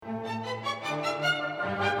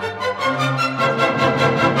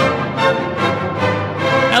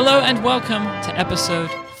and welcome to episode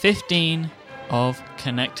 15 of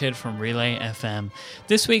Connected from Relay FM.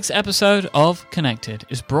 This week's episode of Connected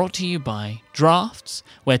is brought to you by Drafts,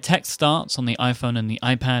 where text starts on the iPhone and the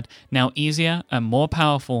iPad, now easier and more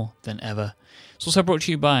powerful than ever. It's also brought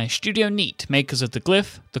to you by Studio Neat, makers of the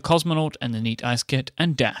Glyph, the Cosmonaut, and the Neat Ice Kit,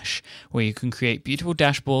 and Dash, where you can create beautiful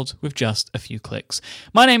dashboards with just a few clicks.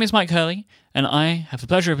 My name is Mike Hurley, and I have the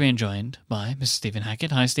pleasure of being joined by Mr. Stephen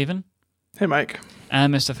Hackett. Hi, Stephen. Hey, Mike.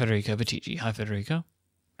 And Mr. Federico Batici. Hi, Federico.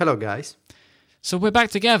 Hello, guys. So we're back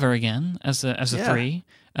together again as a three.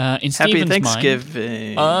 In Happy Stephen's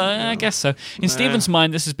Thanksgiving. mind, I guess so. In Stephen's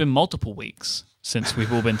mind, this has been multiple weeks since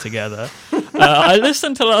we've all been together. I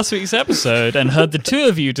listened to last week's episode and heard the two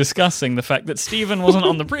of you discussing the fact that Stephen wasn't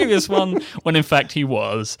on the previous one when in fact he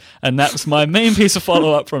was. And that's my main piece of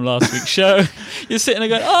follow-up from last week's show. You're sitting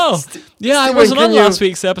there going, I wasn't on last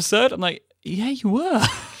week's episode. I'm like, yeah, you were.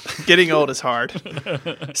 Getting old is hard.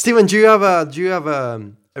 Stephen, do you have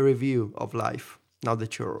a review of life now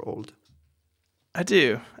that you're old? I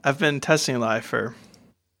do. I've been testing life for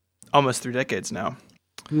almost 3 decades now.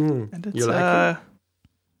 And it's You like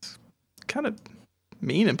it's kind of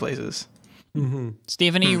mean in places. Mm-hmm.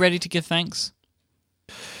 Stephen, are you ready to give thanks?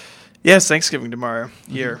 Yes, Thanksgiving tomorrow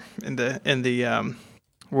here in the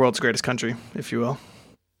world's greatest country, if you will.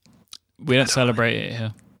 We don't celebrate it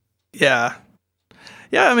here. Yeah.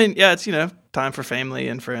 Yeah, I mean, it's, time for family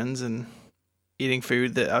and friends and eating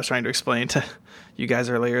food that I was trying to explain to you guys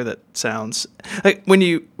earlier that sounds like when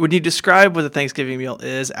you describe what a Thanksgiving meal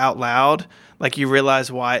is out loud, like you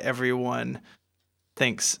realize why everyone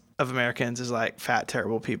thinks of Americans as like fat,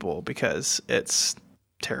 terrible people, because it's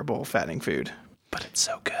terrible fattening food, but it's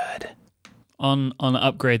so good. On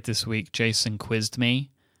Upgrade this week, Jason quizzed me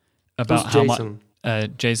about Who's how Jason?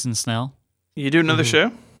 much Jason Snell. You do another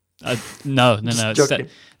show? No. Joking.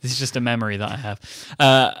 This is just a memory that I have.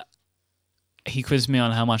 He quizzed me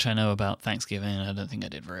on how much I know about Thanksgiving, and I don't think I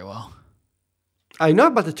did very well. I know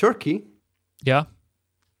about the turkey. Yeah,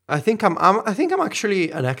 I think I'm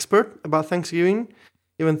actually an expert about Thanksgiving,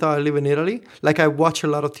 even though I live in Italy. Like I watch a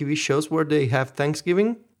lot of TV shows where they have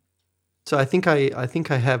Thanksgiving, so I think I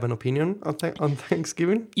have an opinion on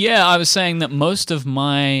Thanksgiving. yeah. I was saying that most of the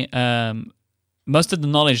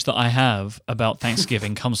knowledge that I have about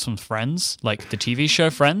Thanksgiving comes from Friends, like the TV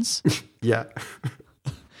show Friends. Yeah.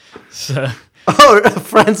 So. Oh,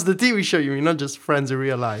 Friends, the TV show, you mean, not just Friends in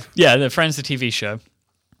real life. Yeah, the Friends, the TV show.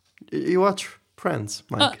 You watch Friends,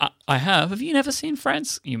 Mike? I have. Have you never seen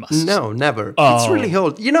Friends? You must. No, never. Oh. It's really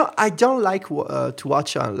old. I don't like to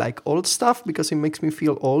watch old stuff because it makes me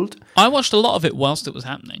feel old. I watched a lot of it whilst it was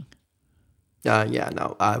happening.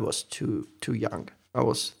 No, I was too young. I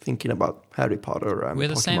was thinking about Harry Potter and We're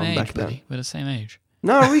the Pokemon same age, back then. buddy. We're the same age.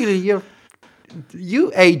 No, really,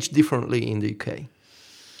 you age differently in the UK.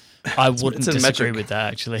 I wouldn't it's a disagree metric. with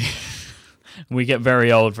that, actually. We get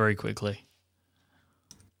very old very quickly.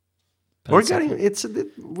 But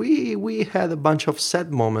We had a bunch of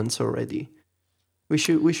sad moments already. We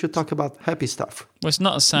should talk about happy stuff. Well, it's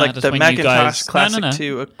not as sad Like as the when Macintosh you guys... Classic No.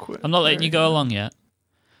 2. I'm not letting you go along yet.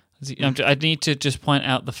 I need to just point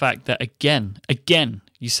out the fact that, again,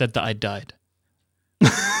 you said that I died.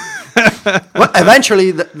 Well,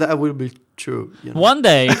 eventually that will be true. One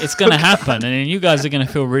day, it's going to happen, and then you guys are going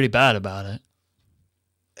to feel really bad about it.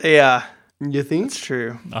 Yeah, You think? it's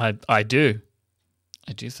true. I do.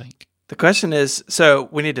 I do think. The question is, so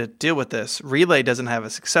we need to deal with this. Relay doesn't have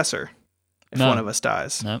a successor if No. one of us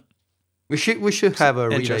dies. No. We should have a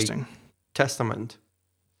relay Interesting. testament.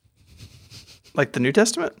 Like the New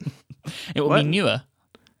Testament? It will What? be newer.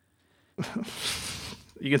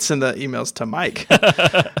 You can send the emails to Mike.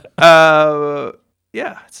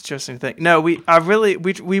 Yeah, it's an interesting thing. No,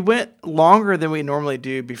 we went longer than we normally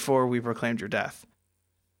do before we proclaimed your death.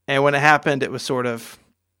 And when it happened, it was sort of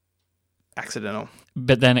accidental.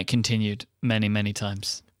 But then it continued many, many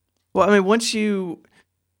times. Well, I mean, once you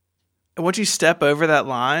step over that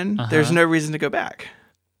line, there's no reason to go back.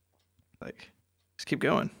 Like, just keep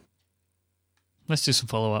going. Let's do some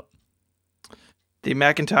follow-up. The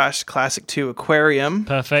Macintosh Classic 2 Aquarium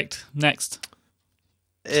Perfect. Next.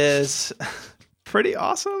 is pretty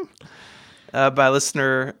awesome. By a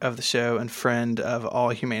listener of the show and friend of all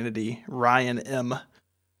humanity, Ryan M.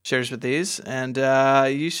 shares with these, and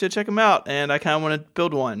you should check them out. And I kind of want to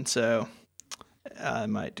build one, so I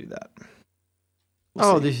might do that.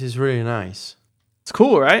 We'll see. This is really nice. It's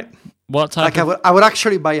cool, right? What type I would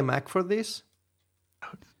actually buy a Mac for this.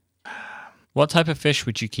 What type of fish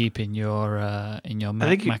would you keep in your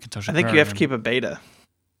Macintosh? I think you have to keep a beta.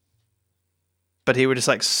 But he would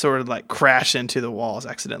just sort of crash into the walls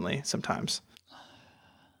accidentally sometimes.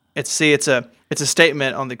 It's a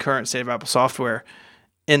statement on the current state of Apple software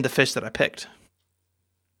in the fish that I picked.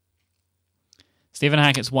 Stephen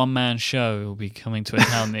Hackett's one-man show will be coming to a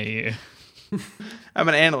town near you. I'm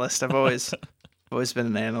an analyst. I've always been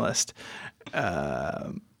an analyst.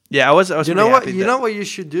 Yeah, I was. You know what? You know what you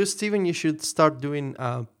should do, Steven? You should start doing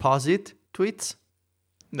posit tweets.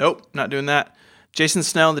 Nope, not doing that. Jason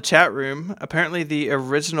Snell in the chat room. Apparently, the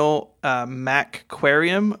original Mac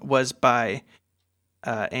Aquarium was by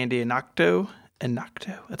Andy Inacto.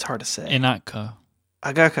 It's hard to say. Inatko.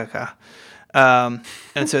 Agakaka.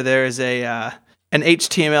 And so there is an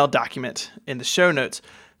HTML document in the show notes.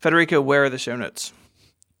 Federico, where are the show notes?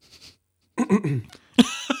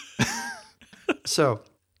 So,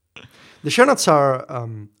 the show notes are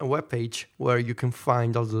a webpage where you can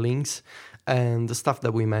find all the links and the stuff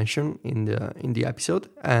that we mentioned in the episode.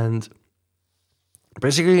 And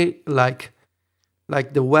basically, like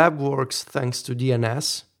the web works thanks to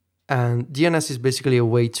DNS, and DNS is basically a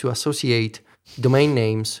way to associate domain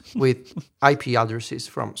names with IP addresses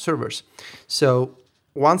from servers. So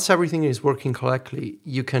once everything is working correctly,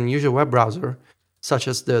 you can use a web browser, such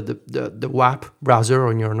as the WAP browser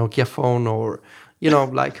on your Nokia phone, or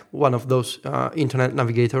like one of those internet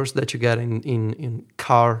navigators that you get in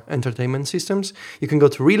car entertainment systems. You can go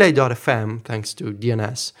to relay.fm thanks to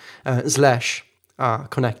DNS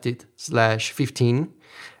 /connected/15,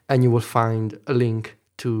 and you will find a link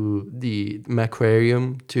to the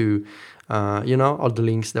Macquarium, to all the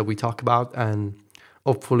links that we talk about, and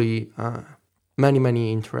hopefully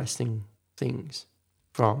many interesting things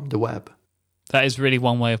from the web. That is really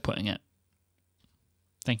one way of putting it.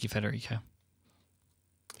 Thank you, Federico.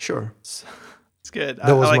 Sure. It's good.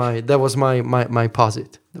 That was my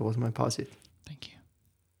posit. That was my posit. Thank you.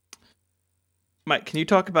 Mike, can you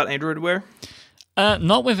talk about Android Wear?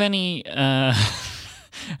 Not with any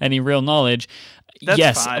any real knowledge. That's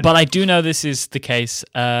yes, fine. But I do know this is the case,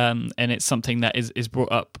 and it's something that is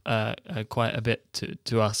brought up quite a bit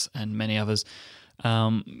to us and many others.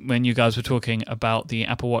 When you guys were talking about the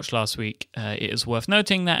Apple Watch last week, it is worth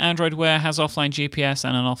noting that Android Wear has offline GPS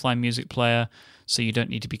and an offline music player, so you don't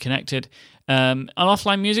need to be connected. An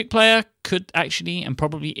offline music player could actually, and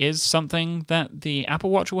probably is, something that the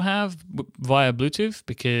Apple Watch will have via Bluetooth,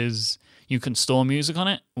 because you can store music on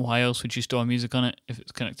it. Why else would you store music on it if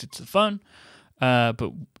it's connected to the phone?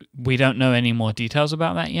 But we don't know any more details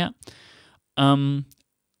about that yet.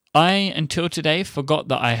 I, until today, forgot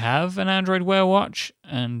that I have an Android Wear watch,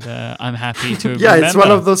 and I'm happy to yeah, remember. It's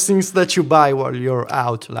one of those things that you buy while you're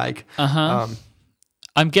out.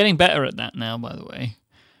 I'm getting better at that now, by the way.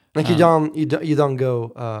 Like you don't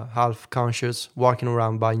go half conscious walking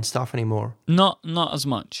around buying stuff anymore. Not as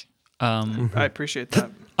much. I appreciate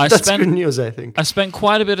that. That's good news, I think. I spent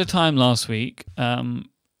quite a bit of time last week, a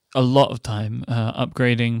lot of time,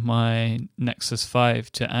 upgrading my Nexus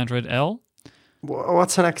 5 to Android L.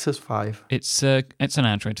 What's an Nexus 5? It's an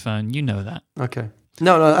Android phone. You know that. Okay.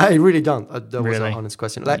 No, I really don't. That was Really? an honest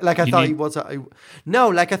question. Like I thought it was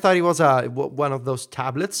one of those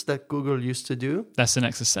tablets that Google used to do. That's the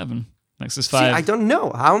Nexus 7. Nexus See, 5. I don't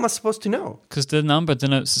know. How am I supposed to know? Because the number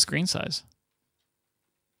denotes the screen size.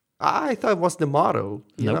 I thought it was the model.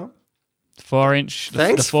 You know. 4-inch.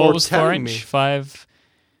 Thanks the 4 for was telling 4-inch. me. 5.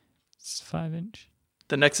 It's 5-inch.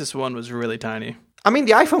 The Nexus 1 was really tiny. I mean,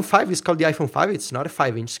 the iPhone 5 is called the iPhone 5. It's not a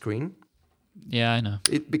 5-inch screen. Yeah, I know.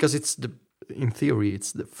 Because in theory,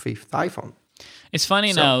 it's the 5th iPhone. It's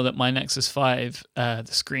funny now that my Nexus 5, the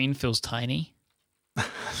screen feels tiny.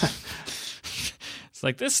 It's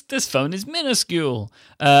like, this phone is minuscule.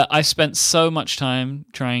 I spent so much time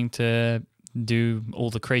trying to do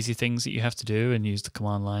all the crazy things that you have to do and use the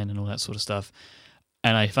command line and all that sort of stuff.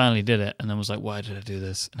 And I finally did it, and then was like, why did I do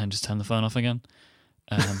this? And then just turned the phone off again.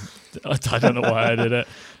 I don't know why I did it.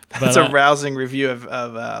 That's a rousing review of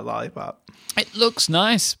Lollipop. It looks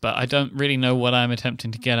nice, but I don't really know what I'm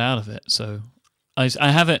attempting to get out of it. So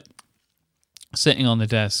I have it sitting on the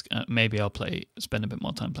desk. Maybe I'll spend a bit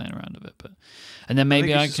more time playing around with it. And then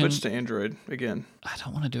maybe I can switch to Android again. I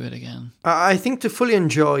don't want to do it again. I think to fully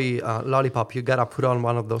enjoy Lollipop, you gotta put on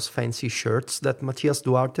one of those fancy shirts that Matias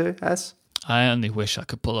Duarte has. I only wish I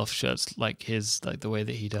could pull off shirts like his, like the way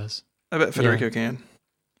that he does. I bet Federico can.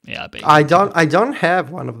 Yeah, I bet. I don't have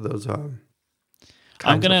one of those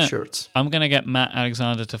kinds of shirts. I'm gonna get Matt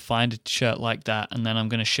Alexander to find a shirt like that, and then I'm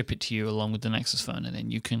gonna ship it to you along with the Nexus phone, and then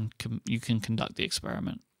you can conduct the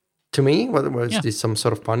experiment. To me, was this some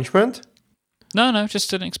sort of punishment? No,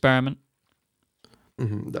 just an experiment.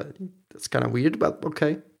 Mm-hmm. That's kind of weird, but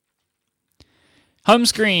okay.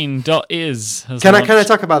 Homescreen.is. Can I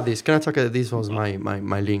talk about this? This was my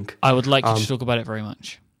link. I would like you to talk about it very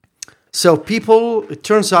much. So it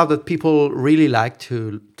turns out that people really like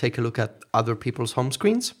to take a look at other people's home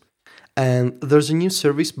screens. And there's a new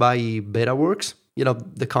service by BetaWorks,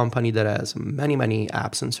 the company that has many, many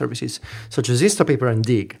apps and services such as Instapaper and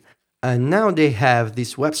Dig. And now they have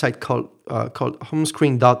this website called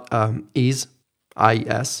homescreen.is,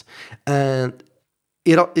 and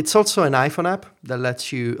it's also an iPhone app that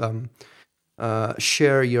lets you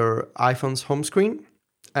share your iPhone's home screen.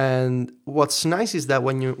 And what's nice is that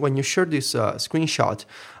when you share this screenshot,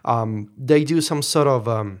 they do some sort of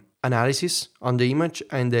analysis on the image,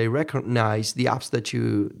 and they recognize the apps that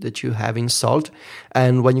you have installed.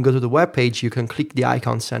 And when you go to the web page, you can click the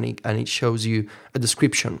icons, and it shows you a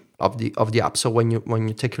description of the app. So when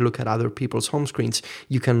you take a look at other people's home screens,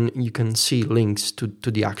 you can see links to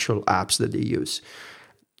the actual apps that they use.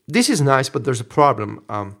 This is nice, but there's a problem.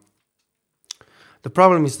 The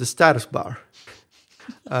problem is the status bar.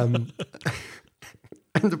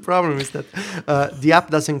 And the problem is that the app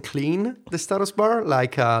doesn't clean the status bar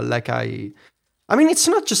I mean, it's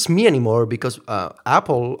not just me anymore, because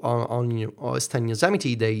Apple on OS X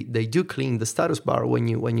Yosemite, they do clean the status bar when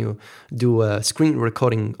you do a screen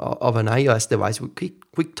recording of an iOS device with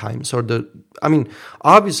QuickTime.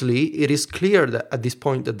 Obviously, it is clear that at this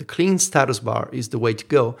point that the clean status bar is the way to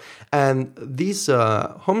go, and this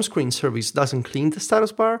home screen service doesn't clean the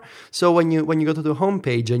status bar. So when you go to the home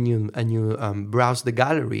page and you browse the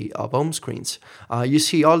gallery of home screens, you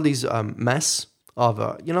see all these mess of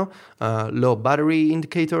low battery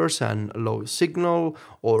indicators and low signal,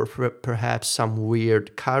 or perhaps some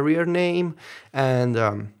weird carrier name, and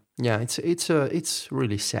it's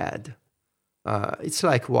really sad. It's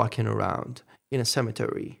like walking around in a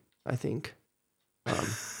cemetery, I think,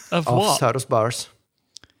 of what? status bars.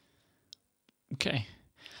 Okay,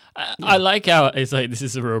 I like how it's like this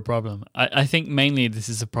is a real problem. I think mainly this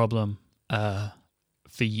is a problem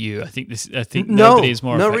for you. I think nobody is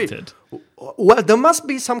more affected. Really. Well, there must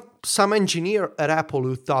be some engineer at Apple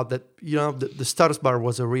who thought that the status bar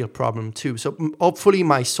was a real problem too. So hopefully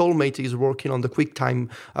my soulmate is working on the QuickTime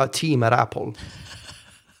team at Apple.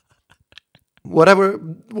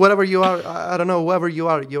 Whatever you are, I don't know. Whoever you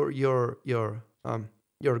are, you're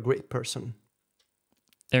a great person.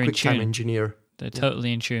 They're in tune. QuickTime engineer. They're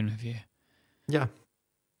totally in tune with you. Yeah.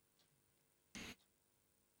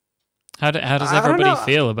 How does everybody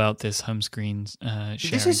feel about this home screen sharing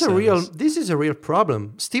service? This is a real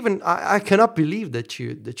problem, Stephen. I cannot believe that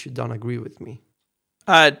you don't agree with me.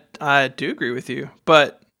 I do agree with you,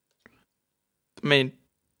 but I mean,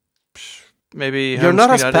 maybe you're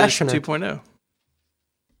not as passionate. 2.0.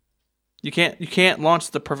 You can't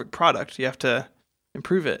launch the perfect product. You have to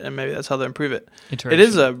improve it, and maybe that's how they improve it. It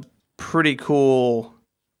is a pretty cool.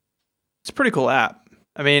 It's a pretty cool app.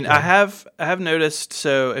 I mean, yeah. I have noticed.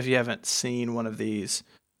 So if you haven't seen one of these,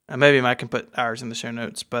 maybe I can put ours in the show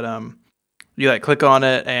notes. But you click on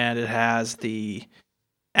it, and it has the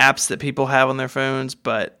apps that people have on their phones,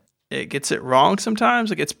 but it gets it wrong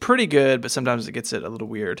sometimes. It gets pretty good, but sometimes it gets it a little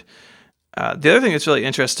weird. The other thing that's really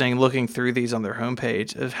interesting, looking through these on their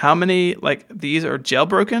homepage, is how many these are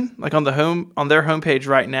jailbroken. On their homepage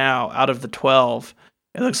right now, out of the 12,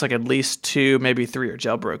 it looks like at least 2, maybe 3 are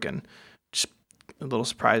jailbroken. A little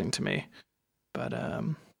surprising to me, but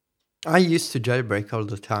I used to jailbreak all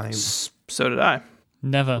the time. So did I.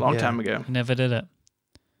 Never. Long time ago. Never did it.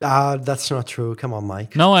 That's not true. Come on,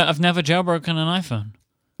 Mike. No, I've never jailbroken an iPhone.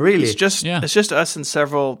 Really? It's just us and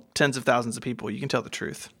several tens of thousands of people. You can tell the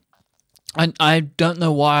truth. I don't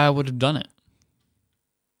know why I would have done it.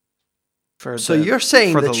 So you're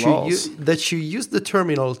saying that you use the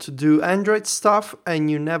terminal to do Android stuff and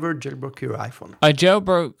you never jailbroke your iPhone? I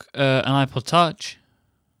jailbroke an iPod Touch.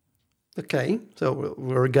 Okay, so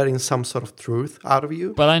we're getting some sort of truth out of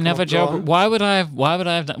you. But I never jailbroke. Why would I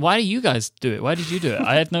have done? Why do you guys do it? Why did you do it?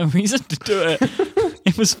 I had no reason to do it.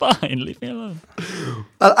 It was fine. Leave me alone.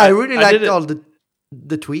 I really liked all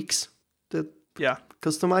the tweaks, the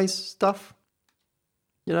customized stuff.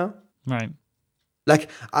 Right.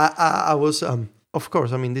 I was, of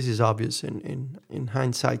course, I mean, this is obvious in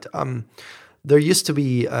hindsight. There used to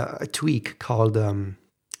be a tweak called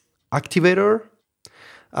Activator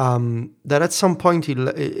that at some point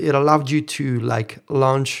it allowed you to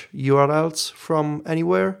launch URLs from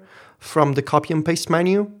anywhere, from the copy and paste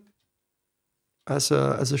menu as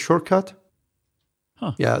a shortcut.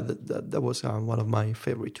 Huh. Yeah, that was one of my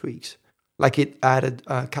favorite tweaks. It added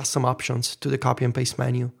custom options to the copy and paste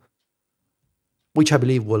menu, which I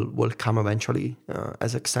believe will come eventually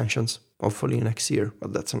as extensions, hopefully next year.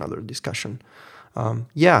 But that's another discussion. I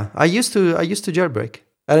used to jailbreak,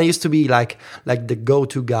 and I used to be like the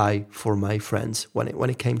go-to guy for my friends when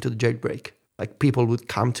it came to the jailbreak. Like people would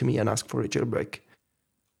come to me and ask for a jailbreak.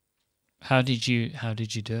 How did you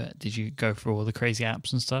do it? Did you go through all the crazy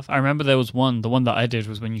apps and stuff? I remember there was the one that I did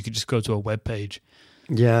was when you could just go to a web page.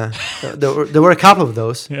 Yeah, there were a couple of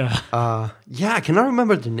those. Yeah. I cannot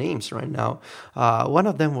remember the names right now. One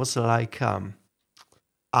of them was like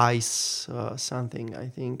Ice something, I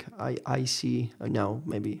think. Icy. No,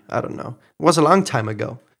 maybe. I don't know. It was a long time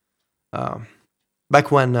ago.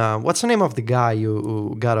 Back when, what's the name of the guy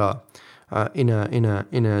who got in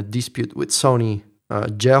a dispute with Sony?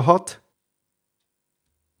 Gerhot?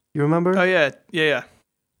 You remember? Oh, yeah.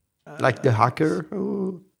 Like the hacker?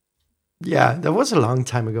 Oh. Yeah, that was a long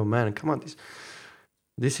time ago, man. Come on,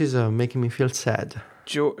 this is making me feel sad.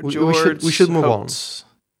 George we should move Holtz. on.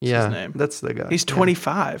 Yeah, his name. That's the guy. He's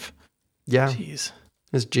 25. Yeah. Jeez.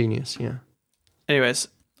 It's genius, yeah. Anyways.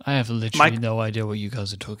 I have literally no idea what you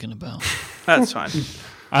guys are talking about. That's fine.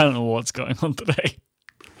 I don't know what's going on today.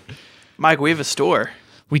 Mike, we have a store.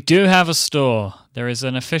 We do have a store. There is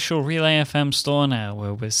an official Relay FM store now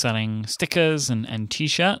where we're selling stickers and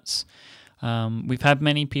T-shirts. We've had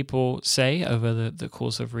many people say over the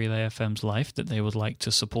course of Relay FM's life that they would like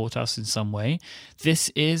to support us in some way. This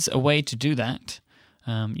is a way to do that.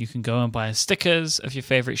 You can go and buy stickers of your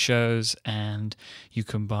favorite shows, and you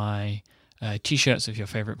can buy T-shirts of your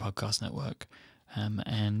favorite podcast network.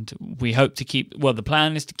 And we hope to the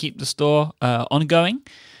plan is to keep the store ongoing.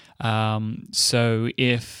 So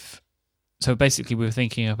basically we were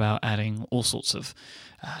thinking about adding all sorts of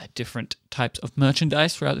different types of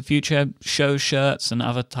merchandise throughout the future, show shirts and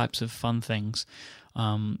other types of fun things.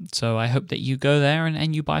 So I hope that you go there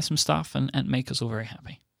and you buy some stuff and make us all very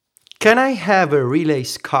happy. Can I have a Relay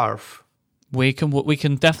scarf? We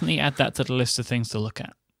can definitely add that to the list of things to look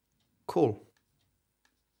at. Cool.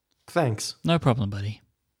 Thanks. No problem, buddy.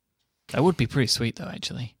 That would be pretty sweet though,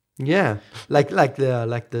 actually. Yeah, like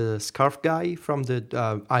the scarf guy from the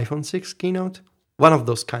iPhone 6 keynote. One of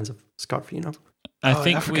those kinds of scarf, you know.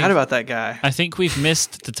 I forgot about that guy. I think we've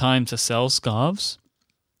missed the time to sell scarves.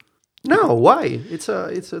 No, why? There's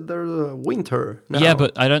a winter now. Yeah,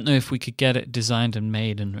 but I don't know if we could get it designed and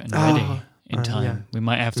made and ready in time. Yeah. We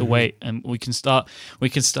might have to wait, and we can start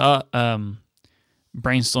brainstorming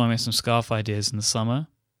some scarf ideas in the summer,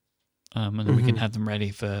 and then we can have them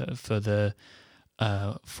ready for the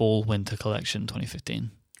fall winter collection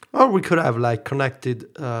 2015. Or we could have like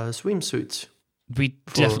connected swimsuits. We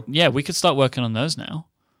could start working on those now.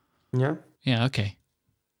 Yeah. Yeah. Okay.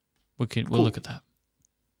 We'll look at that.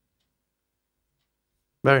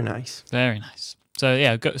 Very nice. Very nice. So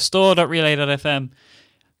yeah, go store.relay.fm.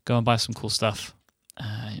 Go and buy some cool stuff.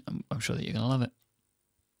 I'm sure that you're gonna love it.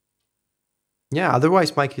 Yeah.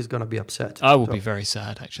 Otherwise, Mike is gonna be upset. I will be very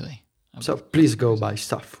sad, actually. So please go buy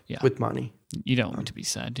stuff with money. You don't want me to be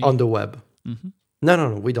sad, do you? On the web. Mm-hmm.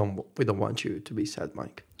 No. We don't want you to be sad,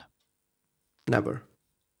 Mike. No. Never.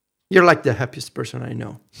 You're like the happiest person I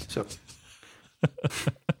know. So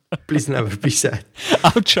please never be sad.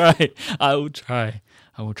 I'll try. I will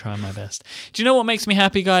try my best. Do you know what makes me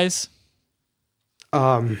happy, guys?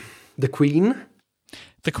 The Queen.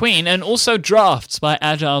 The Queen, and also Drafts by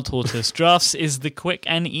Agile Tortoise. Drafts is the quick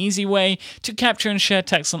and easy way to capture and share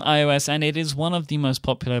text on iOS, and it is one of the most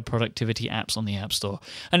popular productivity apps on the App Store.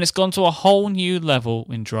 And it's gone to a whole new level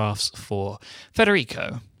in Drafts 4.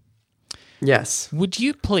 Federico. Yes. Would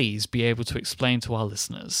you please be able to explain to our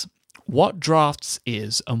listeners what Drafts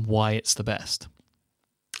is and why it's the best?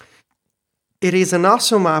 It is an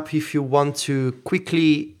awesome app if you want to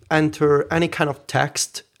quickly enter any kind of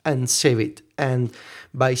text and save it. And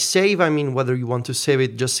by save, I mean whether you want to save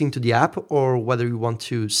it just into the app or whether you want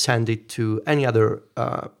to send it to any other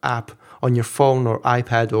app on your phone or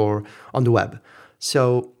iPad or on the web.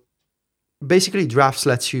 So basically, Drafts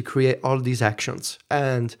lets you create all these actions.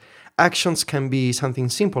 And actions can be something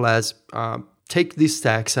simple as take this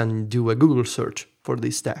text and do a Google search for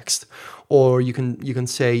this text. Or you can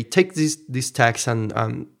say, take this text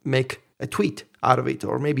and make a tweet out of it,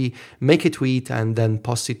 or maybe make a tweet and then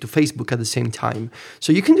post it to Facebook at the same time.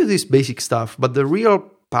 So you can do this basic stuff, but the real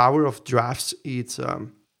power of Drafts is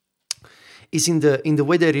in the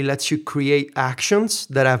way that it lets you create actions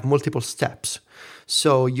that have multiple steps.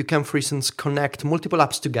 So you can, for instance, connect multiple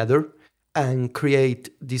apps together and create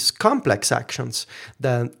these complex actions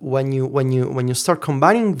that when you start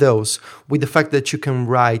combining those with the fact that you can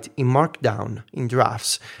write in Markdown in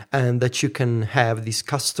Drafts and that you can have these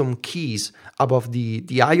custom keys above the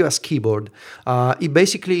iOS keyboard, it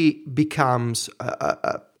basically becomes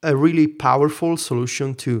a really powerful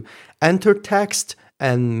solution to enter text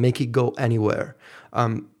and make it go anywhere.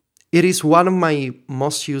 It is one of my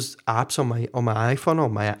most used apps on my iPhone,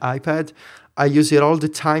 on my iPad. I use it all the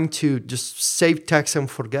time to just save text and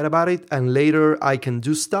forget about it, and later I can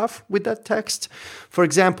do stuff with that text. For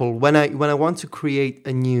example, when I want to create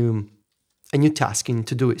a new task in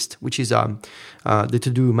Todoist, which is the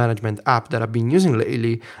to-do management app that I've been using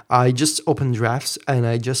lately, I just open Drafts and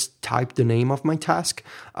I just type the name of my task.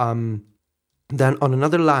 Then on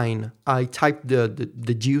another line, I type the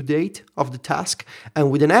due date of the task, and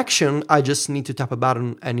with an action, I just need to tap a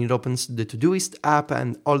button and it opens the Todoist app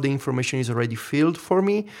and all the information is already filled for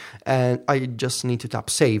me, and I just need to tap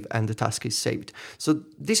save and the task is saved. So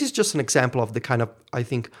this is just an example of the kind of, I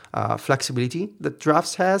think, flexibility that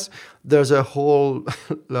Drafts has. There's a whole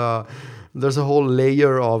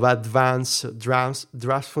layer of advanced drafts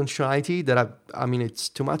functionality that I mean, it's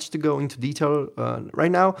too much to go into detail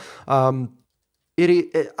right now.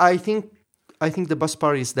 I think the best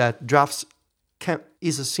part is that Drafts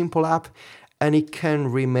is a simple app, and it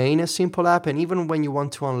can remain a simple app. And even when you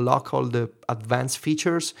want to unlock all the advanced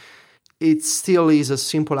features, it still is a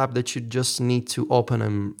simple app that you just need to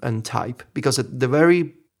open and type. Because at the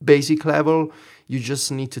very basic level, you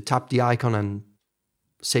just need to tap the icon and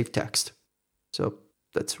save text. So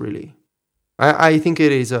that's really, I think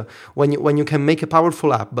it is when you can make a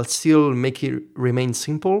powerful app but still make it remain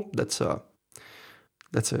simple. That's a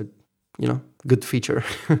good feature.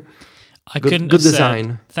 Good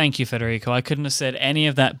design. Thank you, Federico. I couldn't have said any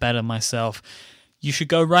of that better myself. You should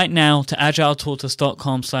go right now to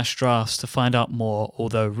agiletortoise.com/drafts to find out more,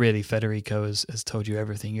 although really Federico has told you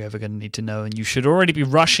everything you're ever going to need to know, and you should already be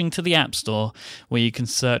rushing to the App Store where you can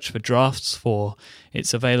search for Drafts 4.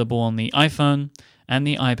 It's available on the iPhone and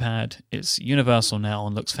the iPad. It's universal now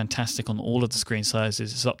and looks fantastic on all of the screen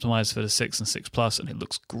sizes. It's optimized for the 6 and 6 Plus, and it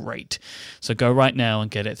looks great. So go right now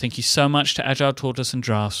and get it. Thank you so much to Agile Tortoise and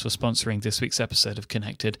Drafts for sponsoring this week's episode of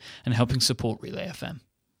Connected and helping support Relay FM.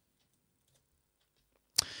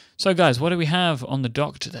 So guys, what do we have on the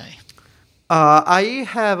dock today? I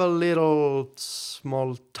have a little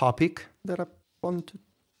small topic that I want to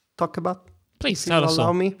talk about. Please tell us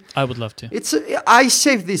all. Me. I would love to. I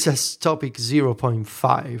saved this as topic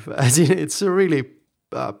 0.5, as in it's a really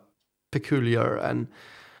peculiar and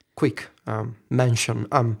quick mention.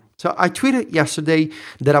 So I tweeted yesterday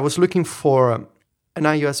that I was looking for an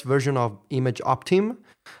iOS version of ImageOptim.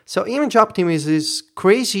 So ImageOptim is this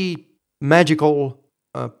crazy, magical,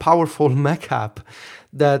 powerful Mac app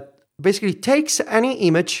that basically takes any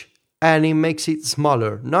image and it makes it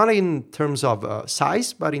smaller, not in terms of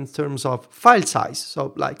size, but in terms of file size.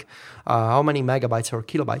 So like how many megabytes or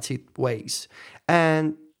kilobytes it weighs.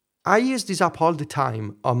 And I use this app all the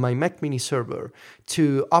time on my Mac Mini server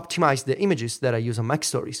to optimize the images that I use on Mac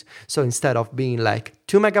Stories. So instead of being like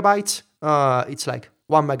 2 megabytes, it's like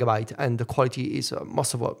 1 megabyte, and the quality is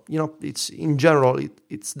most of all, it's in general,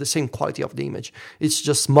 it's the same quality of the image. It's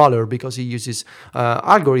just smaller because it uses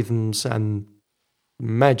algorithms and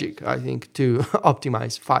magic, I think, to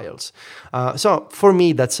optimize files. So for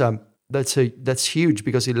me, that's huge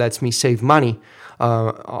because it lets me save money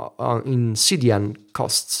in CDN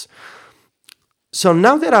costs. So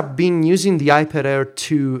now that I've been using the iPad Air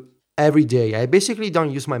 2 every day, I basically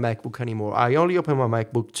don't use my MacBook anymore. I only open my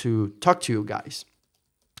MacBook to talk to you guys.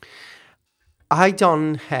 I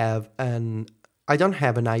don't have an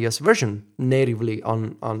iOS version natively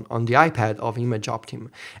on the iPad of ImageOptim.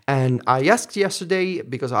 And I asked yesterday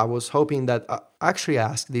because I was hoping that I actually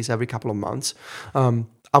ask this every couple of months.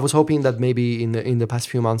 I was hoping that maybe in the past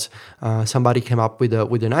few months somebody came up with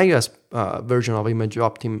an iOS version of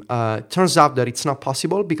ImageOptim. Turns out that it's not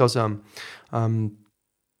possible because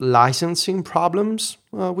licensing problems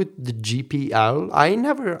with the GPL. I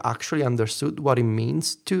never actually understood what it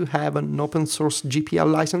means to have an open source GPL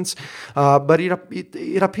license, but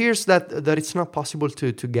it appears that it's not possible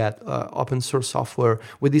to get open source software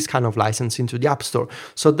with this kind of license into the App Store.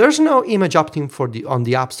 So there's no ImageOptim on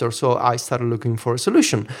the App Store. So I started looking for a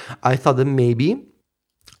solution. I thought that maybe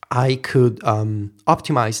I could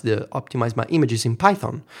optimize my images in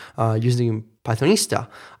Python using Pythonista.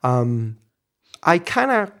 I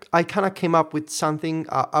kind of came up with something.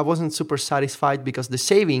 I wasn't super satisfied because the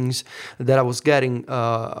savings that I was getting,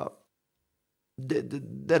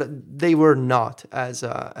 they were not as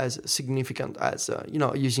significant as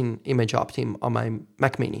using ImageOptim on my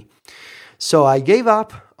Mac Mini. So I gave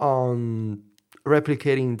up on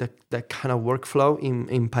replicating that kind of workflow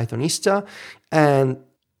in Pythonista, and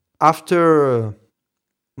after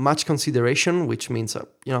much consideration, which means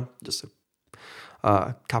just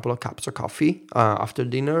a couple of cups of coffee after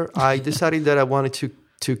dinner, I decided that I wanted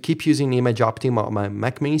to keep using ImageOptim on my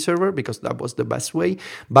Mac Mini server because that was the best way.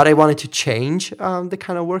 But I wanted to change the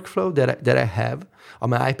kind of workflow that I have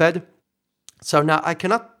on my iPad. So now I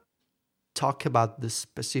cannot talk about the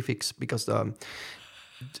specifics because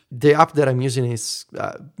the app that I'm using is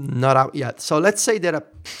not out yet. So let's say that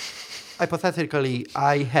hypothetically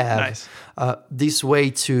I have this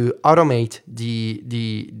way to automate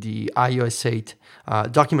the iOS 8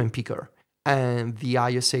 document picker and the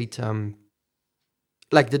iOS 8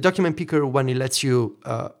 like the document picker when it lets you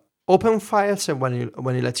open files and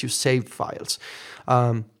when it lets you save files.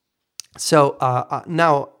 So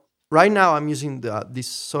right now I'm using this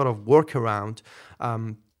sort of workaround.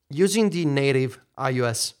 Using the native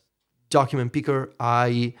iOS document picker,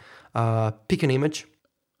 I pick an image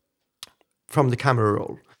from the camera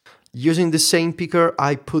roll. Using the same picker,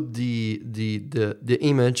 I put the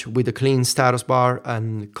image with a clean status bar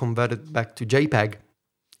and convert it back to JPEG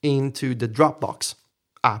into the Dropbox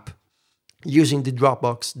app using the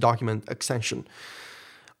Dropbox document extension.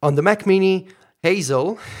 On the Mac Mini,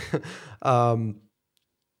 Hazel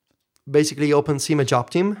basically opens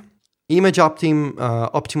ImageOptim. ImageOptim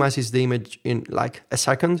optimizes the image in like a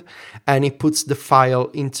second, and it puts the file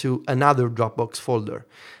into another Dropbox folder.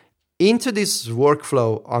 Into this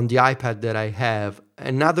workflow on the iPad that I have,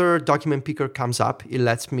 another document picker comes up. It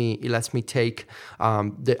lets me take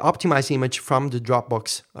the optimized image from the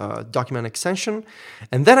Dropbox document extension,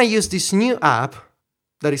 and then I use this new app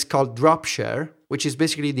that is called Dropshare, which is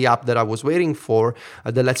basically the app that I was waiting for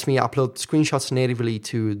that lets me upload screenshots natively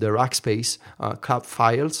to the Rackspace Cloud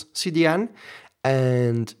Files CDN,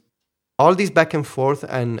 and all this back and forth,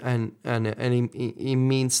 and it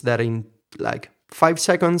means that in like 5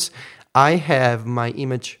 seconds, I have my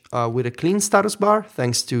image with a clean status bar,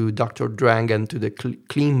 thanks to Dr. Drang and to the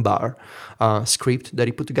clean bar script that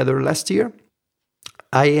he put together last year.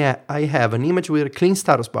 I have an image with a clean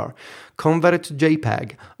status bar, converted to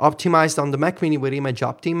JPEG, optimized on the Mac Mini with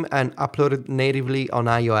ImageOptim, and uploaded natively on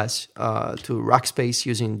iOS to Rackspace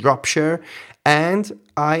using Dropshare. And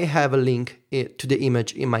I have a link to the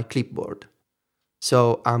image in my clipboard.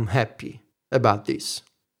 So I'm happy about this.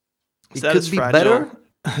 It could be better.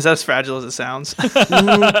 Is that as fragile as it sounds?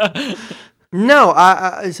 No,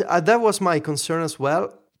 that was my concern as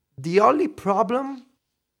well. The only problem,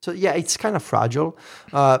 so yeah, it's kind of fragile,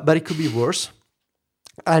 but it could be worse.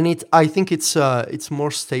 And I think it's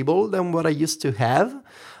more stable than what I used to have.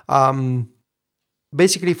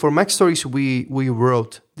 Basically, for Mac Stories, we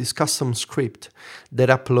wrote this custom script that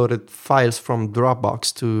uploaded files from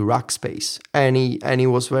Dropbox to Rackspace, and it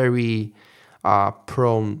was very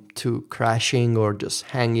prone to crashing or just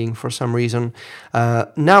hanging for some reason.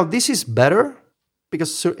 Now this is better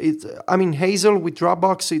because Hazel with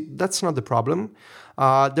Dropbox, that's not the problem.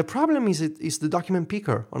 The problem is the document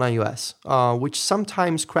picker on iOS, which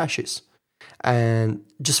sometimes crashes, and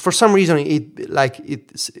just for some reason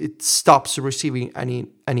it stops receiving any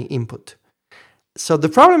input. So the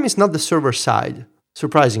problem is not the server side,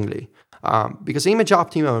 surprisingly. Because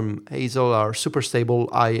ImageOptim and Hazel are super stable,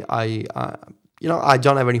 I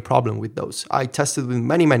don't have any problem with those. I tested with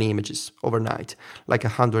many images overnight, like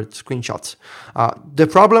 100 screenshots. The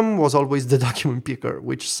problem was always the document picker,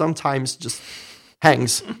 which sometimes just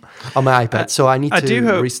hangs on my iPad. So I need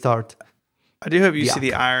to restart. I do hope you see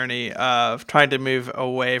the irony of trying to move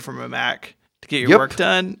away from a Mac to get your work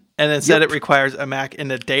done, and instead it requires a Mac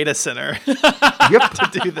in a data center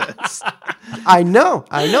to do this. I know.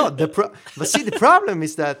 But see, the problem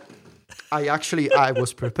is that I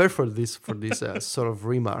was prepared for this sort of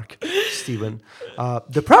remark, Stephen.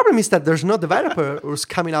 The problem is that there's no developer who's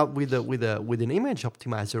coming out with an image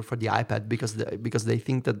optimizer for the iPad because they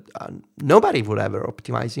think that nobody would ever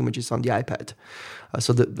optimize images on the iPad.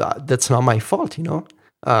 So that's not my fault,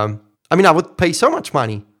 I would pay so much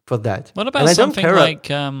money for that. What about something like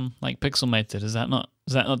Pixelmator? Does that not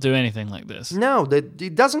do anything like this? No,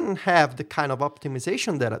 it doesn't have the kind of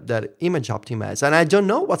optimization that ImageOptim has, and I don't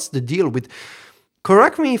know what's the deal with.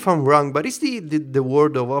 Correct me if I'm wrong, but is the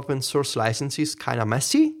world of open source licenses kind of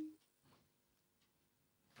messy?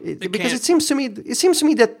 Because it seems to me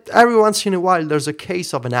that every once in a while there's a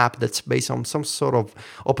case of an app that's based on some sort of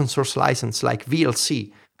open source license, like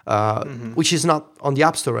VLC. Which is not on the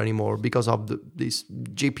App Store anymore because of these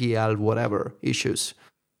GPL whatever issues.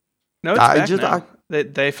 No, it's back now.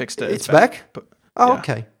 They fixed it. It's back?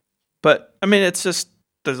 Okay. But it's just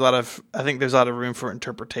there's a lot of room for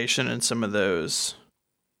interpretation in some of those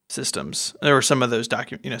systems or some of those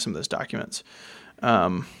documents.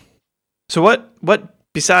 So what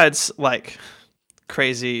besides like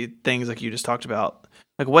crazy things like you just talked about,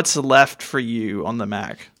 like what's left for you on the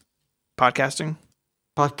Mac? Podcasting,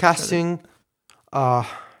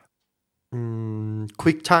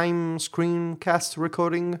 QuickTime screencast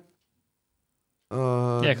recording.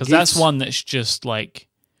 Because that's one that's just like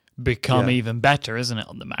become even better, isn't it,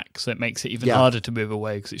 on the Mac? So it makes it even harder to move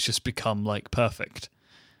away because it's just become like perfect.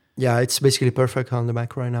 Yeah, it's basically perfect on the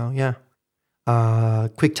Mac right now. Yeah.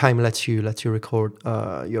 QuickTime lets you record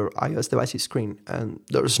your iOS device's screen, and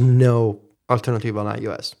there's no alternative on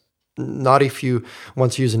iOS. Not if you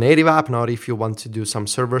want to use a native app, not if you want to do some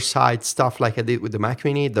server-side stuff like I did with the Mac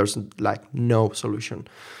Mini. There's like no solution.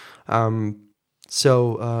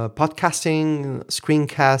 So podcasting,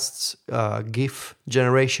 screencasts, GIF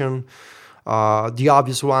generation, the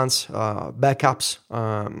obvious ones, backups,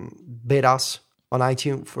 betas on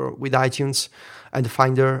iTunes with iTunes and the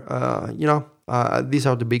Finder. These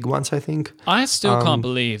are the big ones, I think. I still can't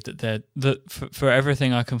believe that for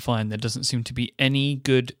everything I can find, there doesn't seem to be any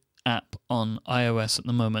good app on iOS at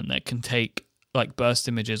the moment that can take like burst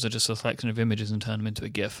images or just a selection of images and turn them into a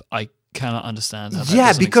GIF. I cannot understand how that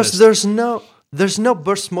doesn't because exist. there's no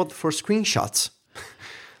burst mode for screenshots.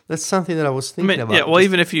 That's something that I was thinking about. Yeah, well,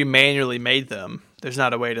 even if you manually made them, there's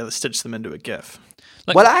not a way to stitch them into a GIF.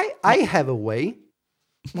 Like, well, I have a way.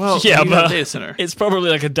 Well, yeah, but data center. It's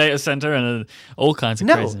probably like a data center and all kinds of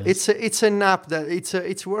craziness. It's an app that it's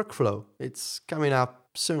workflow. It's coming up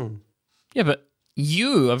soon. Yeah, but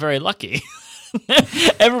you are very lucky.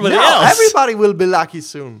 Everybody else. Everybody will be lucky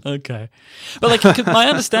soon. Okay, but like my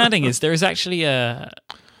understanding is there is actually an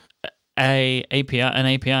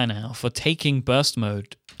API now for taking burst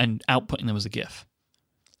mode and outputting them as a GIF.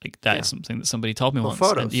 Like that is something that somebody told me once.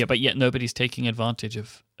 Photos. But yet nobody's taking advantage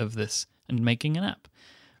of this and making an app,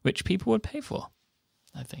 which people would pay for,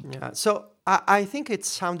 I think. Yeah. So I think it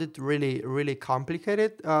sounded really, really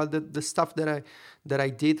complicated. The stuff that I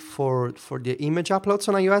did for the image uploads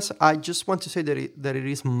on iOS, I just want to say that it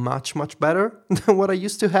is much, much better than what I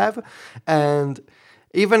used to have. And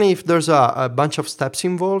even if there's a bunch of steps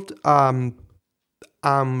involved,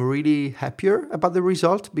 I'm really happier about the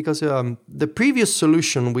result because the previous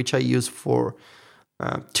solution, which I used for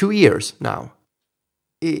 2 years now,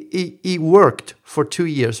 it worked for 2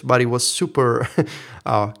 years, but it was super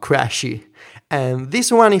crashy. And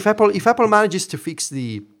this one, if Apple manages to fix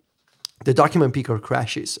the document picker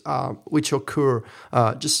crashes, which occur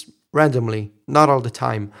just randomly, not all the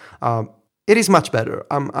time, it is much better.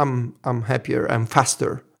 I'm happier. I'm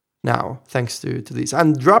faster now thanks to this.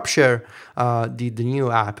 And Dropshare, the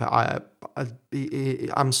new app,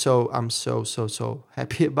 I'm so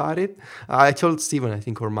happy about it. I told Steven, I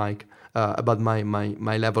think, or Mike, about my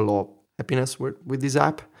level of happiness with this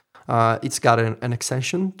app. It's got an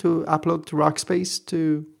extension to upload to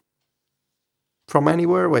Rackspace from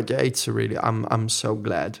anywhere. Which it's really I'm so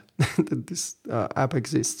glad that this app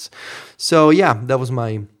exists. So yeah, that was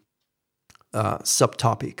my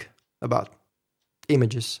subtopic about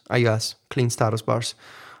images, iOS, clean status bars,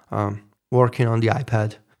 working on the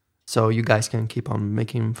iPad. So you guys can keep on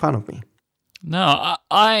making fun of me. No,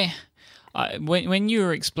 when you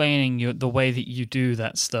were explaining the way that you do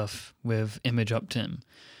that stuff with Image Optim,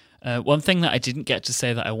 one thing that I didn't get to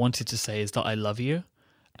say that I wanted to say is that I love you.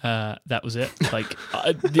 That was it. Like,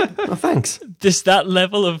 oh, thanks. That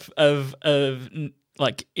level of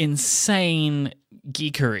like insane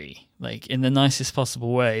geekery, like in the nicest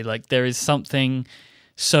possible way. Like there is something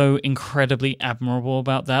so incredibly admirable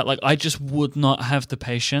about that. Like I just would not have the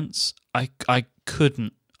patience. I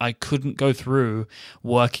couldn't go through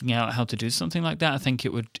working out how to do something like that. I think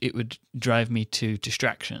it would drive me to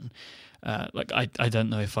distraction. Like I don't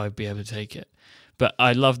know if I'd be able to take it. But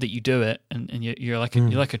I love that you do it, and you're like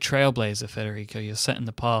a trailblazer, Federico. You're setting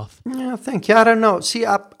the path. Yeah, thank you. I don't know. See,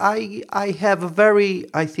 I have a very,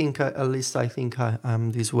 I think, at least I think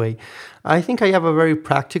I'm this way. I think I have a very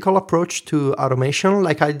practical approach to automation.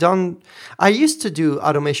 Like I used to do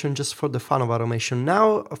automation just for the fun of automation.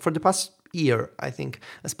 Now, for the past year, I think,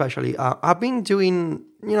 especially, I've been doing,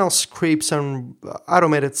 scripts and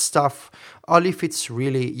automated stuff only if it's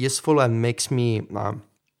really useful and makes me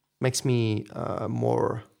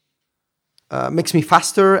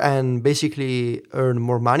faster and basically earn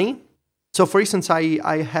more money. So, for instance,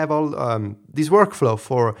 I have all this workflow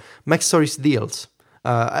for Mac Stories deals,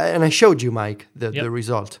 and I showed you, Mike, the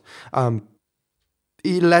result.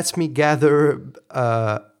 It lets me gather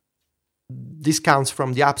discounts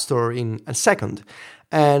from the App Store in a second.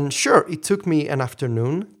 And sure, it took me an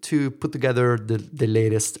afternoon to put together the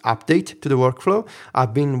latest update to the workflow.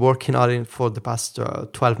 I've been working on it for the past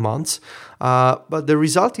 12 months. But the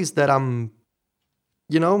result is that I'm,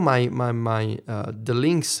 the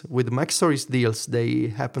links with Mac Stories deals, they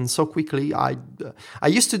happen so quickly. I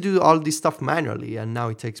used to do all this stuff manually, and now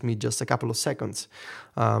it takes me just a couple of seconds.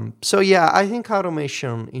 So yeah, I think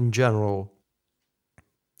automation in general,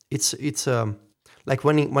 it's Like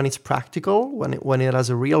when it's practical, when it has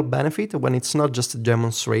a real benefit, when it's not just a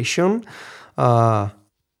demonstration, I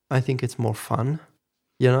think it's more fun,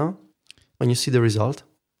 when you see the result.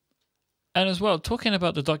 And as well, talking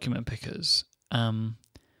about the document pickers,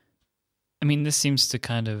 this seems to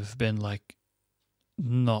kind of been like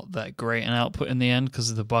not that great an output in the end because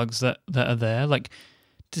of the bugs that are there. Like,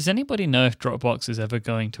 does anybody know if Dropbox is ever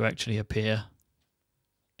going to actually appear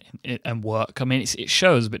and work? It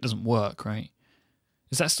shows, but it doesn't work, right?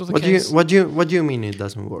 Is that still the case? What do you mean it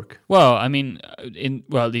doesn't work? Well, maybe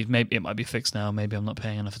it might be fixed now. Maybe I'm not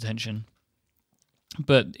paying enough attention.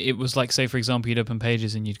 But it was like, say, for example, you'd open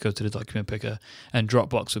Pages and you'd go to the document picker, and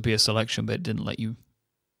Dropbox would be a selection, but it didn't let you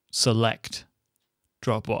select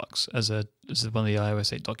Dropbox as one of the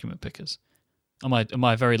iOS 8 document pickers. Am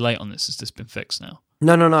I very late on this? Has this been fixed now?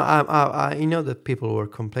 No. I know that people were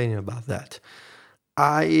complaining about that.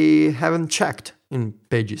 I haven't checked in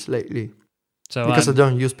Pages lately because I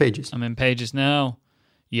don't use Pages. I'm in Pages now.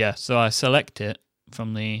 Yeah, so I select it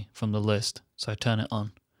from the list, so I turn it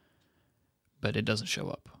on, but it doesn't show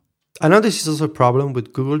up. I know this is also a problem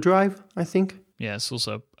with Google Drive, I think. Yeah,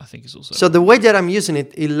 I think it's also. So the way that I'm using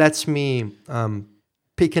it, it lets me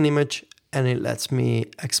pick an image and it lets me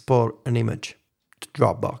export an image to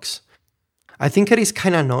Dropbox. I think it is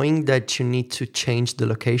kind of annoying that you need to change the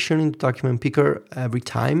location in the document picker every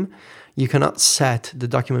time. You cannot set the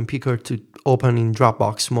document picker to open in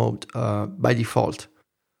Dropbox mode by default.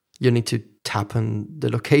 You need to tap on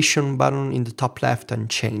the location button in the top left and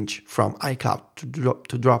change from iCloud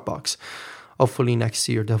to Dropbox. Hopefully next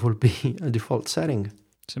year there will be a default setting.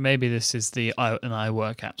 So maybe this is an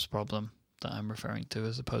iWork apps problem that I'm referring to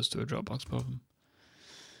as opposed to a Dropbox problem.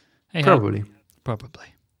 Hey, Probably.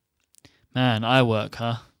 Man, iWork,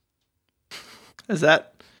 huh?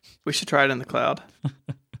 We should try it in the cloud.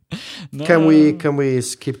 No. Can we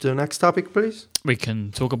skip to the next topic, please? We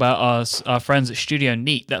can talk about our friends at Studio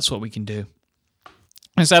Neat. That's what we can do.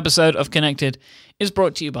 This episode of Connected is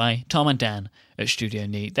brought to you by Tom and Dan at Studio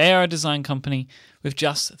Neat. They are a design company with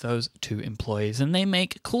just those 2 employees, and they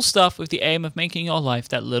make cool stuff with the aim of making your life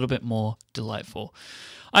that little bit more delightful.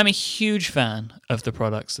 I'm a huge fan of the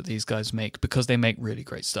products that these guys make because they make really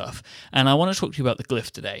great stuff, and I want to talk to you about the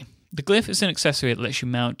Glyph today. The Glyph is an accessory that lets you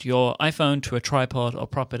mount your iPhone to a tripod or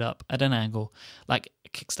prop it up at an angle like a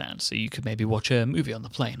kickstand, so you could maybe watch a movie on the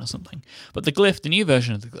plane or something. But the Glyph, the new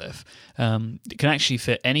version of the Glyph, it can actually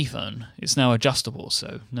fit any phone. It's now adjustable,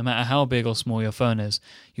 so no matter how big or small your phone is,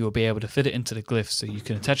 you will be able to fit it into the Glyph so you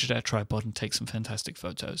can attach it to a tripod and take some fantastic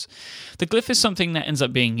photos. The Glyph is something that ends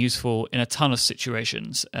up being useful in a ton of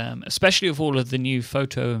situations, especially with all of the new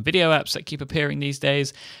photo and video apps that keep appearing these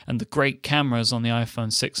days, and the great cameras on the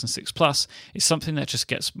iPhone 6 and 6 Plus is something that just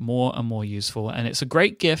gets more and more useful, and it's a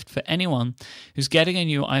great gift for anyone who's getting a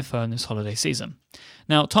new iPhone this holiday season.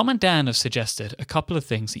 Now, Tom and Dan have suggested a couple of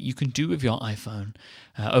things that you can do with your iPhone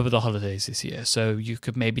over the holidays this year. So you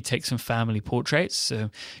could maybe take some family portraits,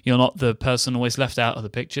 so you're not the person always left out of the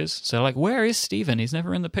pictures. So like, where is Stephen? He's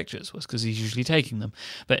never in the pictures. Well, it's because he's usually taking them.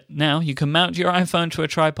 But now you can mount your iPhone to a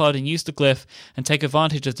tripod and use the Glyph and take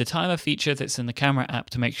advantage of the timer feature that's in the camera app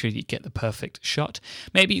to make sure you get the perfect shot.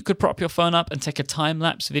 Maybe you could prop your phone up and take a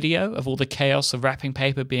time-lapse video of all the chaos of wrapping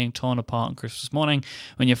paper being torn apart on Christmas morning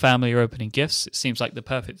when your family are opening gifts. It seems like the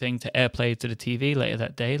perfect thing to airplay to the TV later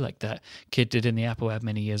that day, like that kid did in the Apple ad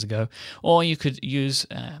many years ago. Or you could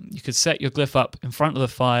set your Glyph up in front of the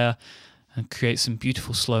fire and create some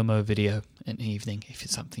beautiful slow-mo video in the evening if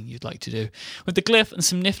it's something you'd like to do. With the Glyph and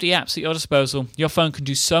some nifty apps at your disposal, your phone can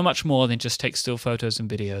do so much more than just take still photos and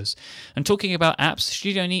videos. And talking about apps,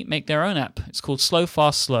 Studio Neat make their own app. It's called Slow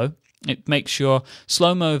Fast Slow. It makes your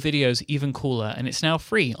slow-mo videos even cooler, and it's now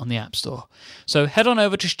free on the App Store. So head on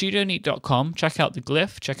over to studioneat.com, check out the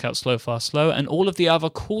Glyph, check out Slow Fast Slow, and all of the other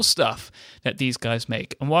cool stuff that these guys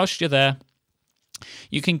make. And whilst you're there,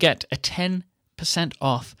 you can get a 10%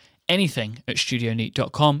 off anything at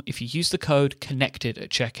studioneat.com if you use the code CONNECTED at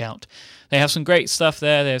checkout. They have some great stuff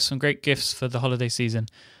there. They have some great gifts for the holiday season.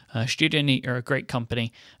 Studio Neat are a great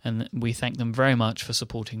company, and we thank them very much for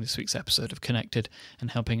supporting this week's episode of Connected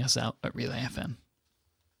and helping us out at Relay FM.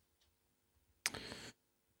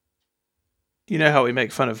 You know how we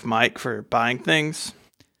make fun of Mike for buying things?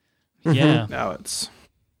 Yeah. Now it's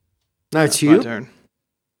you? my turn.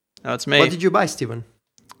 Now it's me. What did you buy, Steven?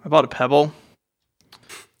 I bought a Pebble.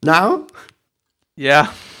 Now?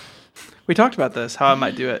 Yeah. We talked about this, how I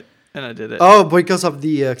might do it, and I did it. Oh, because of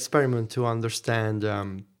the experiment to understand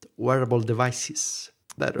wearable devices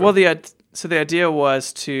better. Well, the idea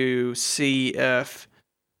was to see if,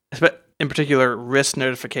 in particular, wrist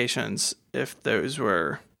notifications, if those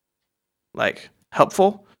were like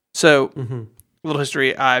helpful. So little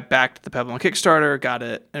history. I backed the Pebble on Kickstarter, got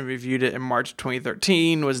it, and reviewed it in March of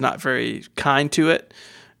 2013. Was not very kind to it,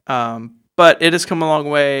 but it has come a long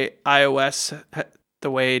way. iOS,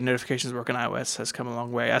 the way notifications work on iOS, has come a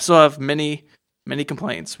long way. I still have many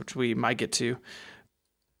complaints, which we might get to,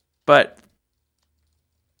 but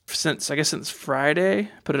since Friday,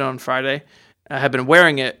 put it on Friday, I have been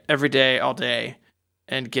wearing it every day, all day,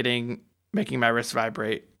 and making my wrist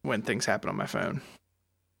vibrate when things happen on my phone.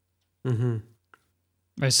 Mm-hmm.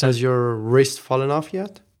 So Has your wrist fallen off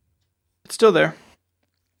yet? It's still there.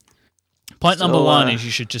 point number one is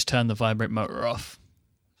you should just turn the vibrate motor off.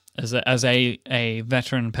 As a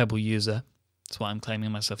veteran Pebble user, that's what I'm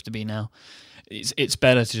claiming myself to be now. It's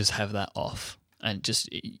better to just have that off, and just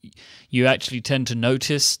you actually tend to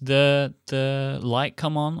notice the light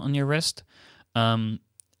come on your wrist.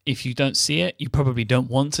 If you don't see it, you probably don't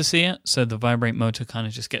want to see it, so the vibrate motor kind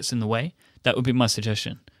of just gets in the way. That would be my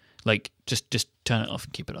suggestion. Like, just turn it off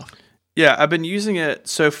and keep it off. Yeah, I've been using it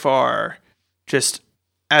so far just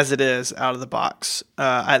as it is out of the box.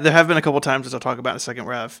 There have been a couple times, as I'll talk about in a second,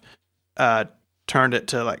 where I've turned it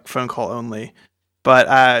to like phone call only.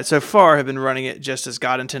 But so far, I've been running it just as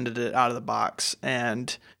God intended it out of the box.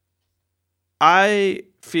 And I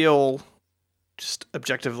feel just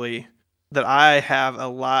objectively that I have a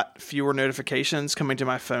lot fewer notifications coming to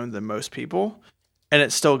my phone than most people. And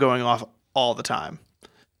it's still going off all the time.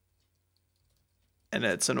 And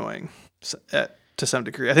it's annoying to some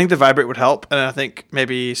degree. I think the vibrate would help, and I think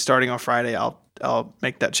maybe starting on Friday, I'll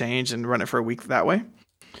make that change and run it for a week that way.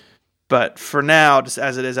 But for now, just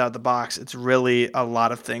as it is out of the box, it's really a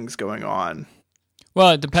lot of things going on.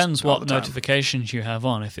 Well, it depends what notifications you have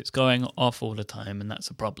on. If it's going off all the time and that's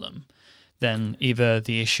a problem, then either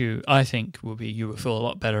the issue, I think, will be you will feel a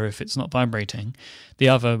lot better if it's not vibrating. The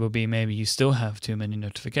other will be maybe you still have too many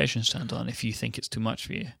notifications turned on if you think it's too much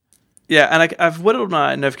for you. Yeah, and I've whittled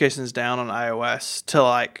my notifications down on iOS to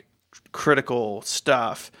like critical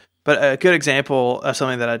stuff. But a good example of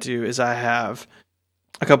something that I do is I have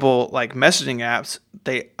a couple like messaging apps.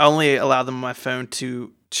 They only allow them on my phone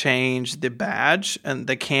to change the badge, and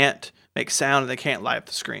they can't make sound and they can't light up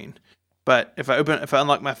the screen. But if I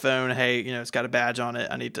unlock my phone, hey, it's got a badge on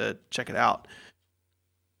it, I need to check it out.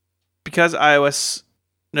 Because iOS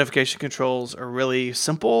notification controls are really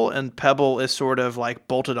simple and Pebble is sort of like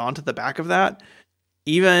bolted onto the back of that,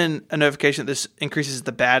 even a notification that increases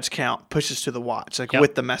the badge count pushes to the watch,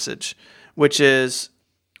 with the message, which is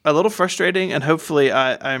a little frustrating. And hopefully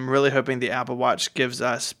I'm really hoping the Apple Watch gives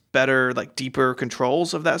us better, like deeper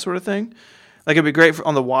controls of that sort of thing. Like it'd be great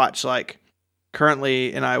on the watch. Like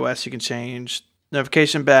currently in iOS, you can change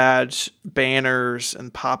notification badge, banners,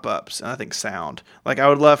 and pop-ups, and I think sound. Like I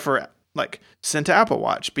would love for like send to Apple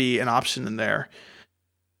Watch be an option in there.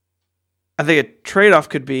 I think a trade-off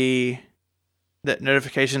could be that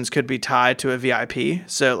notifications could be tied to a VIP.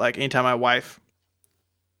 So like anytime my wife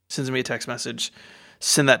sends me a text message,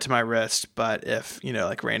 send that to my wrist. But if,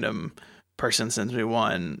 like random person sends me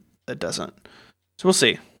one, it doesn't. So we'll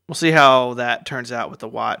see. We'll see how that turns out with the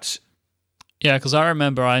watch. Yeah, because I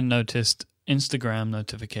remember I noticed Instagram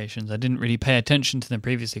notifications. I didn't really pay attention to them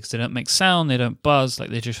previously because they don't make sound, they don't buzz, like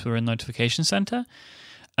they just were in notification center.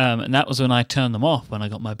 And that was when I turned them off when I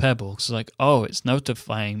got my Pebble. Because like, oh, it's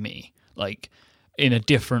notifying me like in a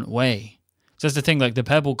different way. So that's the thing, like the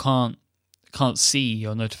Pebble can't see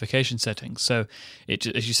your notification settings. So it,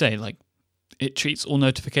 as you say, like it treats all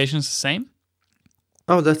notifications the same.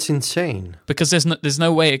 Oh, that's insane. Because there's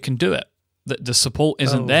no way it can do it. The support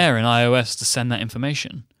isn't there in iOS to send that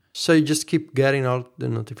information. So you just keep getting all the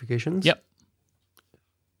notifications? Yep.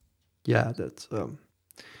 Yeah, that's...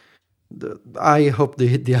 I hope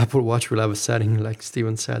the Apple Watch will have a setting like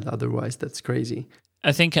Steven said. Otherwise, that's crazy.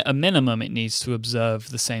 I think at a minimum it needs to observe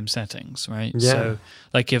the same settings, right? Yeah. So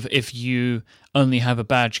like if you only have a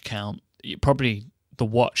badge count, probably the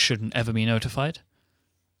watch shouldn't ever be notified.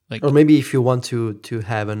 Like, or maybe if you want to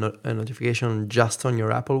have a notification just on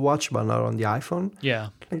your Apple Watch but not on the iPhone. Yeah.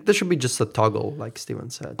 Like there should be just a toggle, like Steven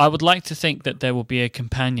said. I would like to think that there will be a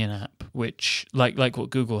companion app, which like what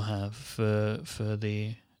Google have for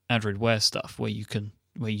the Android Wear stuff, where you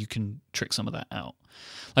can trick some of that out.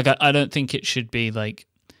 Like I don't think it should be like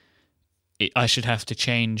I should have to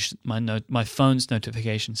change my phone's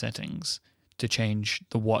notification settings to change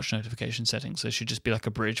the watch notification settings. So it should just be like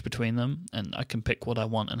a bridge between them, and I can pick what I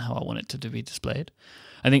want and how I want it to be displayed.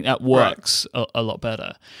 I think that works a lot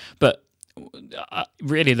better. But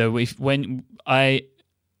really though,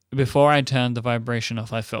 before I turned the vibration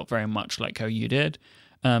off, I felt very much like how you did.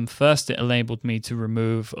 First, it enabled me to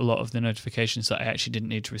remove a lot of the notifications that I actually didn't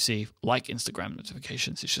need to receive, like Instagram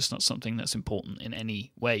notifications. It's just not something that's important in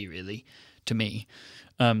any way, really, to me.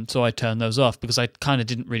 So I turned those off because I kind of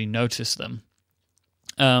didn't really notice them.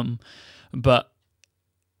 But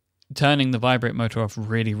turning the vibrate motor off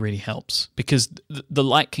really, really helps because the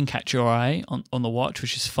light can catch your eye on the watch,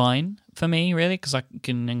 which is fine for me, really, because I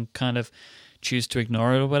can then kind of choose to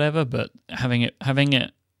ignore it or whatever. But having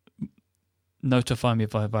it notify me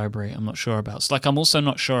by vibrate, I'm not sure about. So, like, I'm also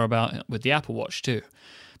not sure about it with the Apple Watch too,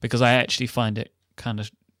 because I actually find it kind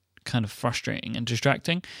of frustrating and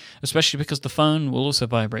distracting, especially because the phone will also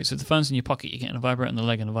vibrate. So if the phone's in your pocket, you're getting a vibrate on the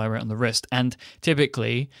leg and a vibrate on the wrist, and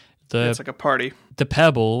typically it's like a party. The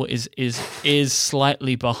Pebble is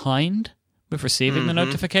slightly behind with receiving the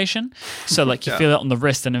notification. So like you feel it on the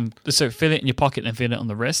wrist, and then feel it in your pocket and feel it on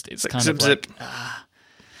the wrist. It's kind zip, of like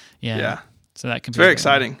yeah. So that can It's be very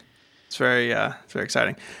exciting. It's very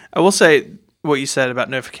exciting. I will say what you said about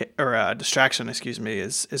distraction,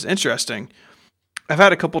 is interesting. I've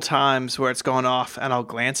had a couple times where it's gone off and I'll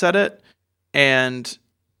glance at it, and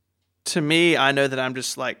to me, I know that I'm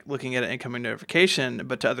just like looking at an incoming notification,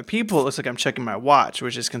 but to other people, it looks like I'm checking my watch,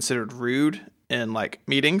 which is considered rude in like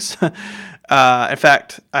meetings. In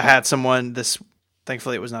fact, I had someone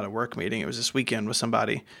thankfully it was not a work meeting. It was this weekend with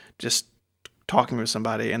somebody, just talking with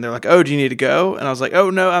somebody, and they're like, "Oh, do you need to go?" And I was like, "Oh,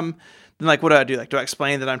 no, I'm." Then like, what do I do? Like, do I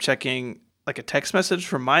explain that I'm checking like a text message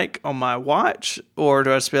from Mike on my watch, or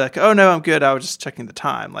do I just be like, "Oh no, I'm good. I was just checking the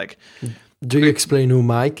time." Like, do you explain who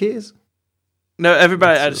Mike is? No,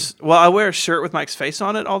 everybody. I wear a shirt with Mike's face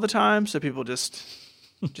on it all the time, so people just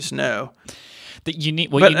know that you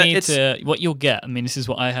need what you'll get. I mean, this is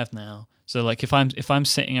what I have now. So like, if I'm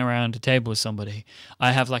sitting around a table with somebody,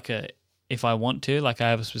 I have if I want to, like, I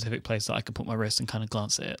have a specific place that I can put my wrist and kind of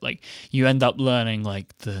glance at it. Like, you end up learning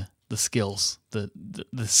like the skills, the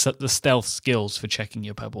stealth skills for checking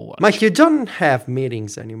your Pebble Watch. Mike, you don't have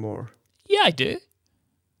meetings anymore. Yeah, I do.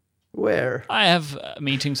 Where? I have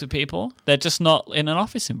meetings with people. They're just not in an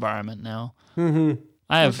office environment now. Mm-hmm.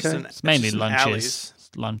 I have it's mainly alleys.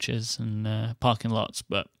 lunches and parking lots,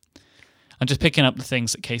 but I'm just picking up the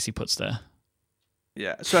things that Casey puts there.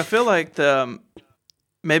 Yeah, so I feel like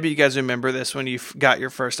maybe you guys remember this when you got your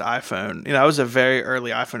first iPhone. You know, I was a very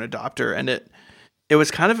early iPhone adopter, and it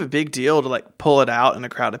was kind of a big deal to like pull it out in a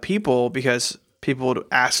crowd of people because people would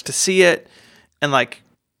ask to see it, and like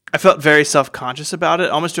I felt very self-conscious about it,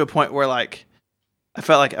 almost to a point where like I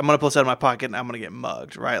felt like I'm going to pull this out of my pocket and I'm going to get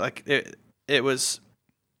mugged, right? Like it was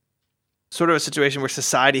sort of a situation where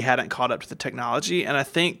society hadn't caught up to the technology, and I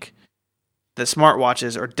think the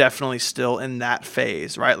smartwatches are definitely still in that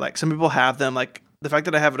phase, right? Like some people have them, like the fact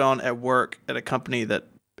that I have it on at work at a company that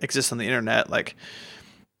exists on the internet, like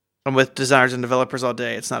I'm with designers and developers all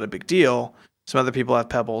day, it's not a big deal. Some other people have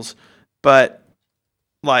Pebbles, but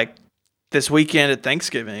like this weekend at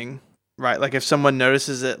Thanksgiving, right? Like if someone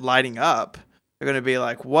notices it lighting up, they're going to be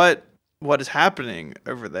like, what is happening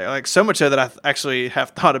over there? Like so much so that I actually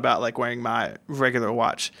have thought about like wearing my regular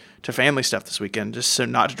watch to family stuff this weekend, just so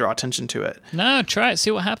not to draw attention to it. No, try it,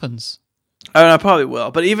 see what happens. Oh, I probably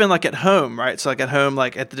will. But even like at home, right? So like at home,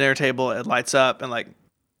 like at the dinner table, it lights up and like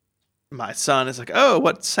my son is like, oh,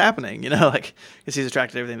 what's happening? You know, like because he's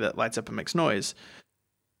attracted to everything that lights up and makes noise.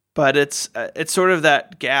 But it's sort of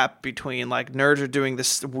that gap between like nerds are doing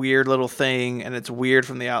this weird little thing and it's weird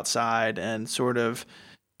from the outside and sort of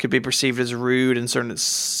could be perceived as rude in certain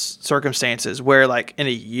circumstances where like in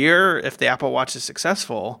a year, if the Apple Watch is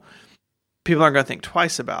successful, people aren't going to think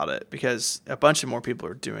twice about it because a bunch of more people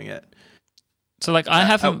are doing it. So like I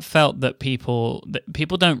haven't felt that people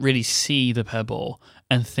don't really see the Pebble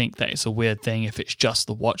and think that it's a weird thing if it's just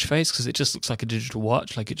the watch face because it just looks like a digital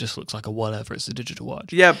watch, like it just looks like a whatever, it's a digital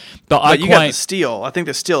watch. Yeah, but you got the steel. I think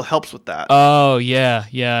the steel helps with that. Oh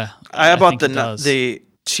yeah. I bought the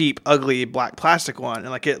cheap, ugly black plastic one, and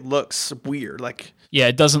like it looks weird. Like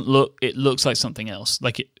it doesn't look. It looks like something else.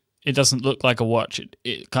 Like it doesn't look like a watch.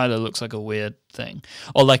 It kind of looks like a weird thing,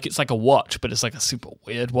 or like it's like a watch, but it's like a super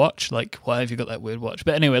weird watch. Like why have you got that weird watch?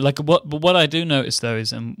 But anyway, like what I do notice though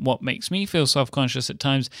is, and what makes me feel self-conscious at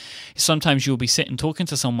times, is sometimes you'll be sitting talking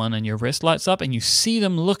to someone and your wrist lights up and you see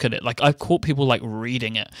them look at it. Like I've caught people like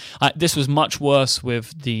reading it. This was much worse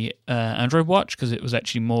with the Android watch because it was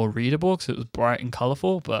actually more readable because it was bright and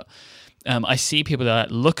colorful, but. I see people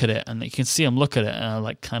that look at it and you can see them look at it and I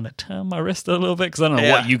like kind of turn my wrist a little bit because I don't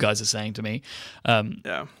know what you guys are saying to me. I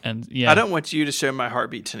don't want you to show my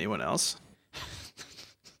heartbeat to anyone else.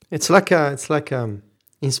 It's like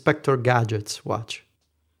Inspector Gadget's watch.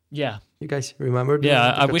 Yeah. You guys remember?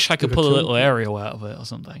 I wish I could pull a little aerial out of it or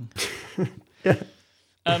something.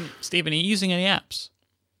 Yeah. Stephen, are you using any apps?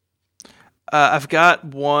 I've got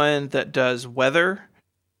one that does weather,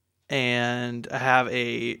 and I have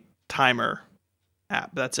a timer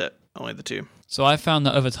app. That's it. Only the two. So I found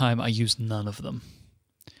that over time I used none of them.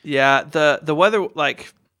 Yeah, the weather,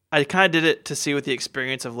 like, I kind of did it to see what the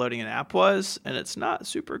experience of loading an app was, and it's not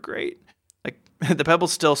super great. Like, the Pebble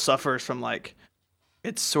still suffers from, like,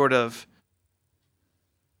 it's sort of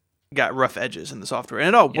got rough edges in the software, and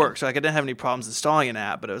it all works. Like, I didn't have any problems installing an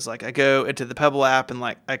app, but it was like I go into the Pebble app and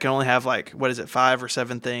like I can only have like 5 or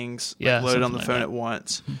 7 things loaded on the phone at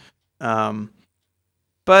once.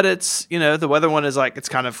 But it's, the weather one is like, it's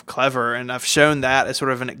kind of clever, and I've shown that as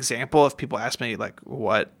sort of an example. If people ask me like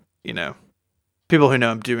what, people who know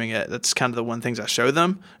I'm doing it, that's kind of the one things I show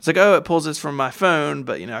them. It's like, oh, it pulls this from my phone,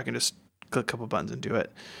 but I can just click a couple buttons and do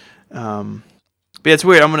it. But yeah, it's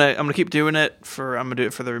weird. I'm gonna keep doing it I'm gonna do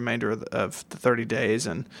it for the remainder of the 30 days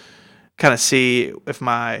and kind of see if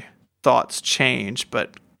my thoughts change.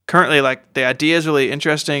 But currently, like, the idea is really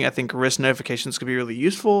interesting. I think risk notifications could be really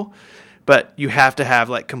useful, but you have to have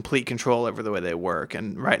like complete control over the way they work.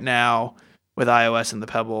 And right now, with iOS and the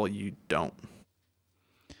Pebble, you don't.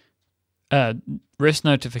 Risk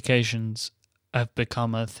notifications have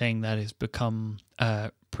become a thing that has become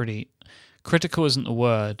pretty critical. Isn't the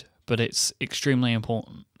word? But it's extremely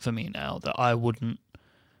important for me now that I wouldn't,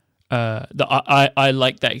 I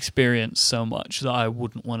like that experience so much that I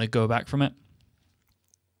wouldn't want to go back from it.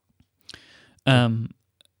 And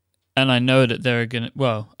I know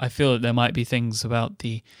that I feel that there might be things about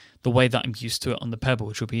the way that I'm used to it on the Pebble,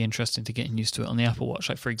 which will be interesting to getting used to it on the Apple Watch.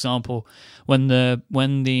 Like, for example, when my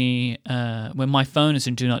phone is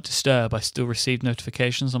in Do Not Disturb, I still receive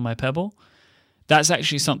notifications on my Pebble. That's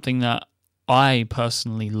actually something that I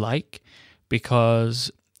personally like,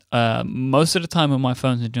 because most of the time when my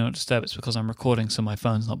phone's in Do Not Disturb, it's because I'm recording, so my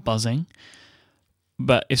phone's not buzzing.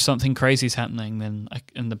 But if something crazy is happening,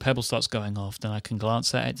 and the Pebble starts going off, then I can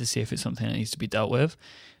glance at it to see if it's something that needs to be dealt with.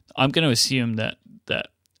 I'm going to assume that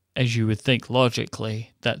as you would think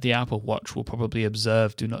logically, that the Apple Watch will probably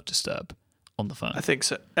observe Do Not Disturb on the phone. I think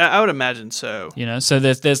so. I would imagine so. So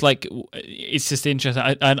there's like, it's just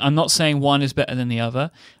interesting. I'm not saying one is better than the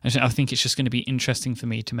other. I think it's just going to be interesting for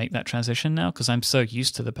me to make that transition now, because I'm so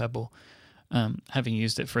used to the Pebble, having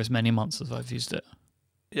used it for as many months as I've used it.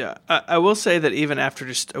 Yeah, I will say that even after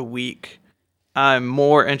just a week, I'm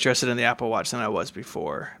more interested in the Apple Watch than I was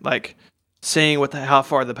before. Like, seeing how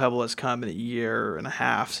far the Pebble has come in a year and a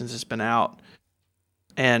half since it's been out,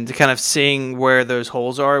 and kind of seeing where those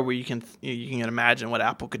holes are, where you can imagine what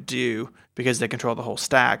Apple could do because they control the whole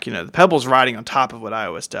stack. The Pebble's riding on top of what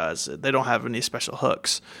iOS does. They don't have any special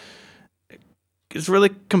hooks. It's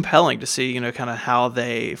really compelling to see, kind of how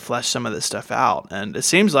they flesh some of this stuff out. And it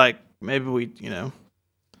seems like maybe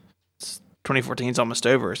 2014 is almost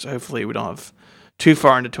over, so hopefully we don't have too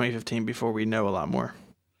far into 2015 before we know a lot more.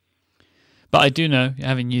 But I do know,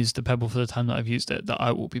 having used the Pebble for the time that I've used it, that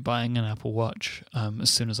I will be buying an Apple Watch as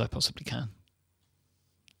soon as I possibly can.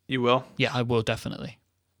 You will? Yeah, I will, definitely.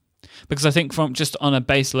 Because I think from just on a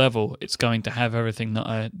base level, it's going to have everything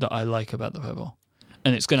that I like about the Pebble.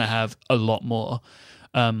 And it's going to have a lot more.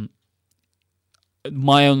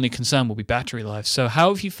 My only concern will be battery life. So how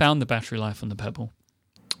have you found the battery life on the Pebble?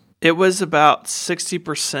 It was about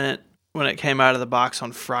 60% when it came out of the box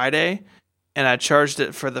on Friday. And I charged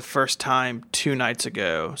it for the first time 2 nights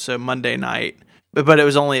ago, so Monday night. But it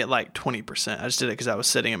was only at like 20%. I just did it because I was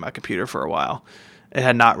sitting in my computer for a while. It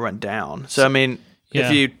had not run down. So, I mean,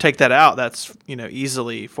 if you take that out, that's,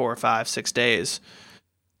 easily 4 or 5, 6 days.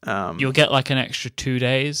 You'll get like an extra 2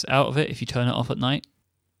 days out of it if you turn it off at night?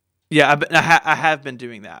 Yeah, I have been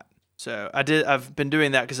doing that. So I've been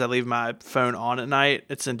doing that because I leave my phone on at night.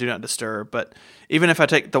 It's in Do Not Disturb. But even if I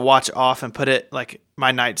take the watch off and put it, like,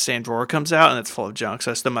 my nightstand drawer comes out and it's full of junk, so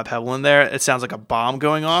I still my Pebble in there, it sounds like a bomb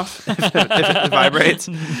going off if it vibrates.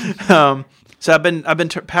 So I've been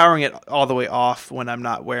powering it all the way off when I'm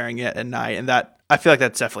not wearing it at night, and that, I feel like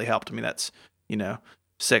that's definitely helped me. That's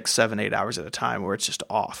 6, 7, 8 hours at a time where it's just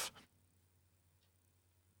off.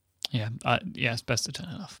 Yeah, it's best to turn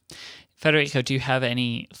it off. Federico, do you have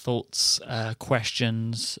any thoughts,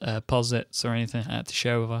 questions, posits, or anything to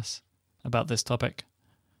share with us about this topic?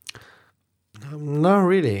 Not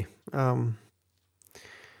really. I'm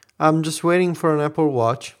just waiting for an Apple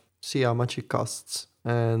Watch, see how much it costs,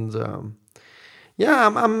 and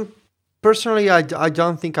I'm personally, I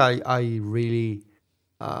don't think I really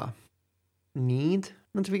need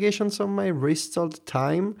notifications on my wrist all the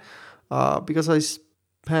time, because I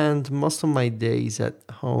spend most of my days at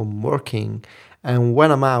home working, and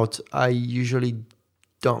when I'm out, I usually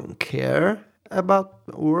don't care about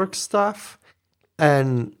work stuff,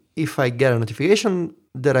 and if I get a notification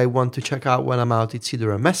that I want to check out when I'm out, it's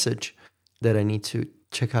either a message that I need to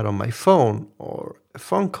check out on my phone or a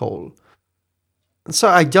phone call. And so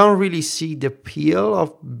I don't really see the appeal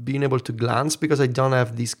of being able to glance because I don't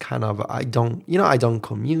have this kind of, I don't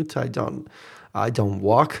commute, I don't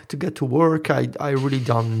walk to get to work. I really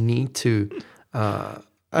don't need to,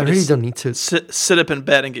 sit up in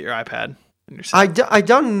bed and get your iPad. I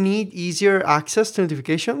don't need easier access to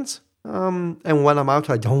notifications. And when I'm out,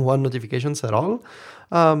 I don't want notifications at all.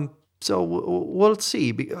 So we'll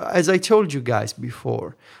see. As I told you guys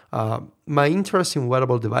before, my interest in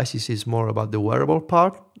wearable devices is more about the wearable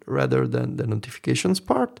part rather than the notifications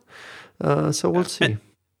part. So we'll see. And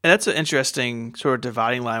that's an interesting sort of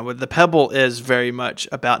dividing line. Where the Pebble is very much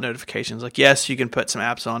about notifications. Like, yes, you can put some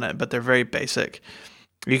apps on it, but they're very basic.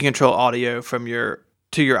 You can control audio from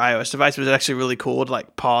to your iOS device, but it's actually really cool to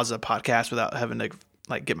like pause a podcast without having to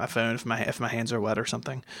like get my phone if my hands are wet or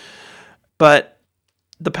something. But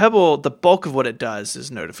the Pebble, the bulk of what it does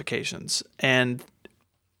is notifications, and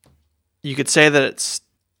you could say that it's.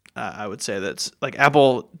 I would say that's like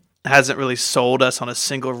Apple hasn't really sold us on a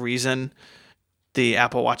single reason the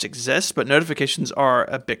Apple Watch exists, but notifications are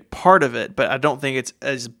a big part of it. But I don't think it's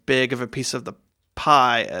as big of a piece of the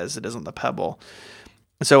pie as it is on the Pebble.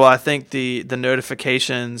 So I think the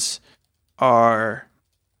notifications are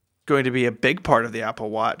going to be a big part of the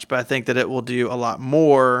Apple Watch, but I think that it will do a lot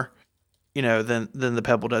more, than the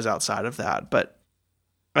Pebble does outside of that. But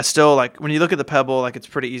I still like when you look at the Pebble, like it's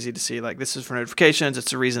pretty easy to see like this is for notifications.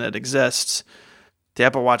 It's the reason it exists. The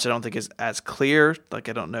Apple Watch I don't think is as clear. Like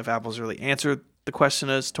I don't know if Apple's really answered the question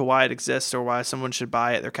as to why it exists or why someone should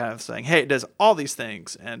buy it. They're kind of saying, hey, it does all these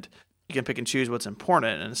things, and you can pick and choose what's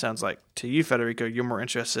important. And it sounds like to you, Federico, you're more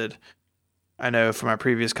interested, I know from our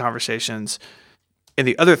previous conversations, in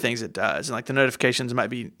the other things it does. And like the notifications might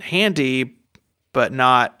be handy, but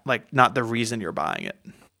not the reason you're buying it.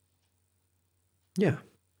 Yeah.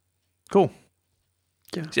 Cool.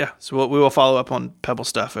 Yeah. So we will follow up on Pebble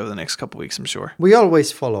stuff over the next couple of weeks, I'm sure. We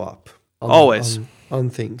always follow up. On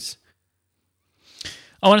things.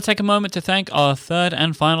 I want to take a moment to thank our third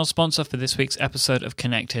and final sponsor for this week's episode of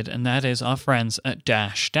Connected, and that is our friends at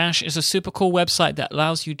Dash. Dash is a super cool website that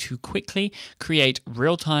allows you to quickly create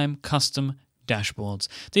real-time custom dashboards.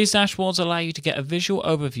 These dashboards allow you to get a visual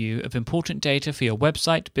overview of important data for your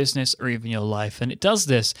website, business, or even your life. And it does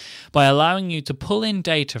this by allowing you to pull in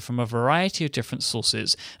data from a variety of different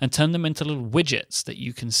sources and turn them into little widgets that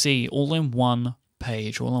you can see all in one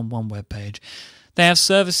page, all on one web page. They have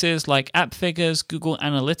services like AppFigures, Google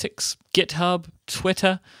Analytics, GitHub,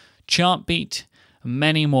 Twitter, Chartbeat, and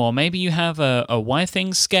many more. Maybe you have a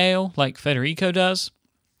YThings scale like Federico does.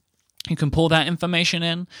 You can pull that information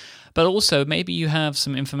in. But also, maybe you have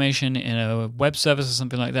some information in a web service or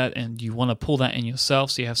something like that, and you want to pull that in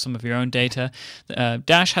yourself so you have some of your own data.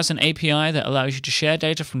 Dash has an API that allows you to share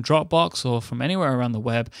data from Dropbox or from anywhere around the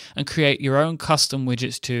web and create your own custom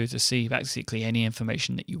widgets too to see basically any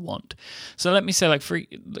information that you want. So let me say,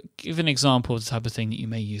 give an example of the type of thing that you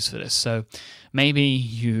may use for this. So maybe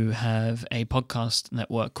you have a podcast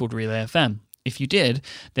network called Relay FM. If you did,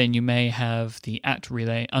 then you may have the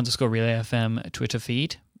 @Relay_RelayFM Twitter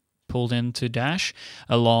feed pulled into Dash,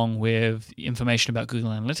 along with information about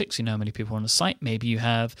Google Analytics. You know how many people are on the site. Maybe you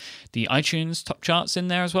have the iTunes top charts in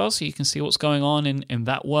there as well, so you can see what's going on in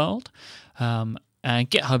that world. And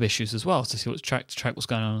GitHub issues as well, to see what's track what's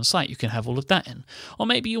going on the site. You can have all of that in. Or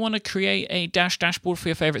maybe you want to create a Dash dashboard for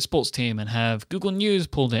your favorite sports team and have Google News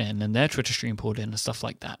pulled in and their Twitter stream pulled in and stuff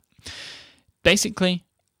like that. Basically,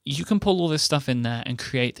 you can pull all this stuff in there and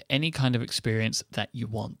create any kind of experience that you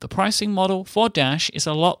want. The pricing model for Dash is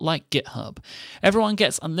a lot like GitHub. Everyone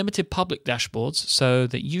gets unlimited public dashboards so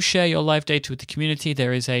that you share your live data with the community.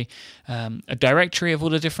 There is a directory of all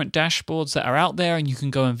the different dashboards that are out there, and you can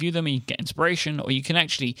go and view them and you can get inspiration, or you can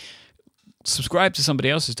actually subscribe to somebody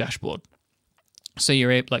else's dashboard. So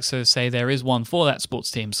you're able, so say there is one for that sports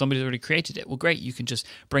team. Somebody's already created it. Well, great. You can just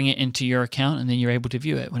bring it into your account and then you're able to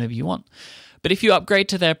view it whenever you want. But if you upgrade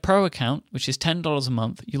to their Pro account, which is $10 a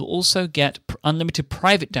month, you'll also get unlimited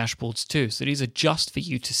private dashboards too. So these are just for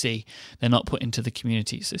you to see. They're not put into the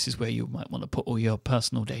community. So this is where you might want to put all your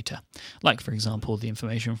personal data. Like, for example, the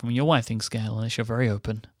information from your YThings scale, unless you're very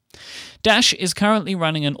open. Dash is currently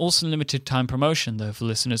running an awesome limited time promotion, though, for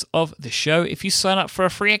listeners of this show. If you sign up for a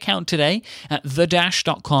free account today at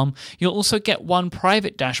thedash.com, you'll also get one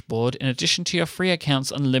private dashboard in addition to your free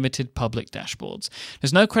account's unlimited public dashboards.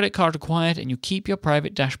 There's no credit card required, and you keep your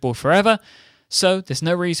private dashboard forever. So there's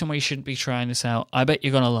no reason why you shouldn't be trying this out. I bet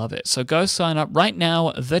you're going to love it. So go sign up right now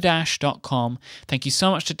at thedash.com. Thank you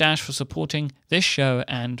so much to Dash for supporting this show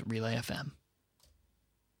and Relay FM.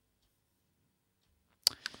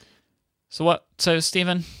 So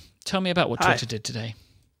Stephen, tell me about what Hi. Twitter did today.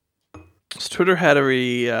 So Twitter had a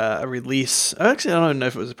release. Actually, I don't even know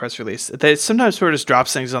if it was a press release. They sometimes Twitter just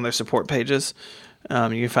drops things on their support pages. You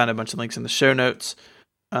can find a bunch of links in the show notes.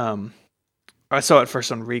 I saw it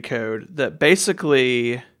first on Recode. That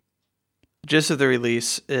basically, the gist of the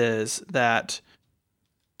release is that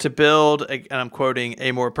to build, and I'm quoting,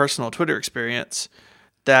 a more personal Twitter experience,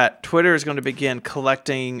 that Twitter is going to begin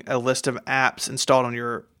collecting a list of apps installed on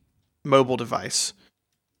your mobile device.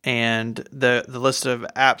 And the list of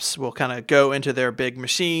apps will kind of go into their big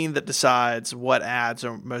machine that decides what ads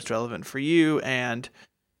are most relevant for you and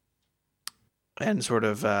sort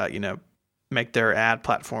of, make their ad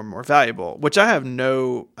platform more valuable, which I have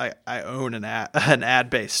I own an ad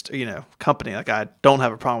based, company. Like I don't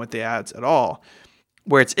have a problem with the ads at all.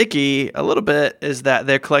 Where it's icky a little bit is that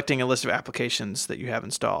they're collecting a list of applications that you have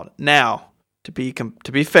installed. Now, to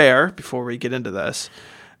be fair, before we get into this,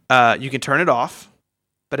 you can turn it off.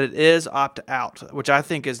 But it is opt out, which I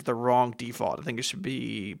think is the wrong default. I think it should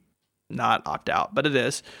be not opt out, but it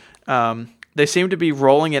is. They seem to be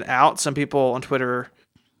rolling it out. Some people on Twitter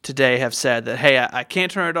today have said that, hey, I can't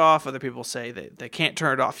turn it off. Other people say that they can't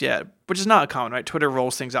turn it off yet, which is not common, right? Twitter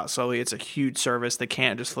rolls things out slowly. It's a huge service. They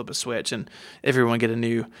can't just flip a switch and everyone get a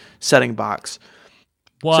new setting box.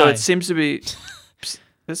 Why? So it seems to be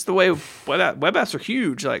that's the way web apps are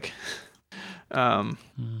huge.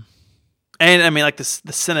 And I mean, like the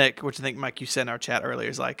cynic, which I think, Mike, you said in our chat earlier,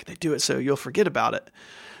 is like, they do it so you'll forget about it.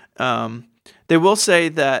 They will say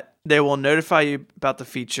that they will notify you about the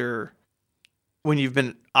feature when you've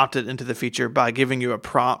been opted into the feature by giving you a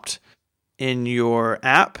prompt in your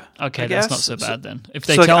app. Okay, I guess. that's not so bad then. If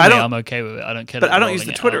they so, tell me, I'm okay with it. I don't care. But I don't use rolling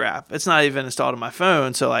the it Twitter out. app. It's not even installed on my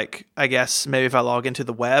phone. So, I guess maybe if I log into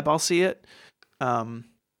the web, I'll see it. And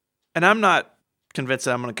I'm not convinced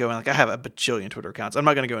that I'm going to go in. I have a bajillion Twitter accounts. I'm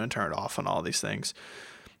not going to go in and turn it off on all these things.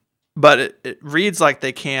 But it reads like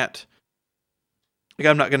they can't.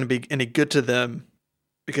 I'm not going to be any good to them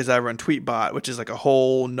because I run Tweetbot, which is a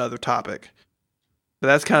whole nother topic. But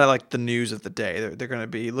that's kind of the news of the day. They're going to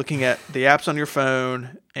be looking at the apps on your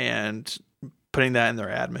phone and putting that in their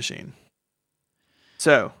ad machine.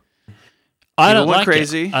 So I don't like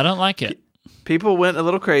crazy. It. I don't like it. People went a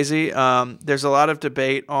little crazy. There's a lot of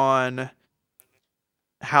debate on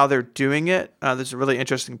how they're doing it. There's a really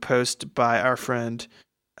interesting post by our friend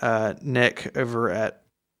Nick over at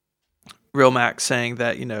RealMac saying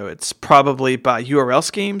that it's probably by URL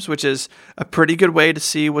schemes, which is a pretty good way to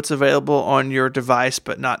see what's available on your device,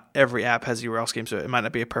 but not every app has URL schemes, so it might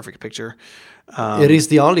not be a perfect picture. It is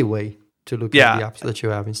the only way to look at the apps that you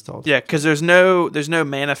have installed. Yeah, because there's no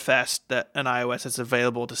manifest that in iOS that's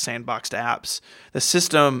available to sandboxed apps. The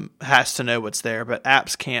system has to know what's there, but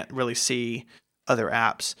apps can't really see other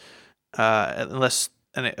apps unless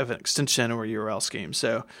of an extension or URL scheme.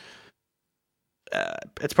 So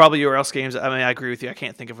it's probably URL schemes. I mean, I agree with you. I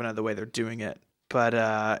can't think of another way they're doing it, but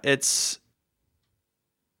it's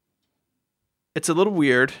a little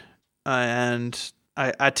weird, and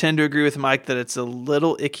I tend to agree with Mike that it's a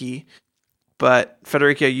little icky. But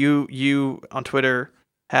Federico, you on Twitter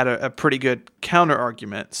had a pretty good counter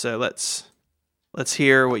argument. So let's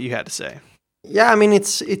hear what you had to say. Yeah, I mean,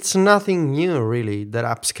 it's nothing new, really, that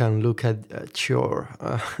apps can look at your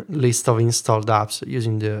list of installed apps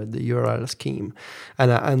using the URL scheme.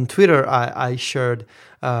 And Twitter, I shared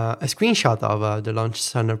a screenshot of the Launch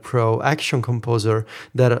Center Pro Action Composer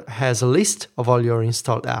that has a list of all your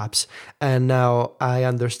installed apps. And now I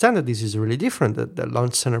understand that this is really different, that the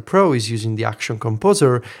Launch Center Pro is using the Action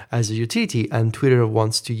Composer as a utility, and Twitter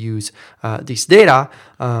wants to use this data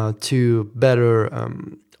to better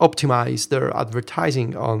optimize their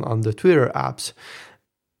advertising on the Twitter apps.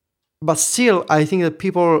 But still, I think that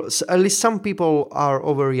people, at least some people, are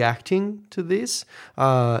overreacting to this.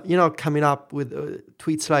 Coming up with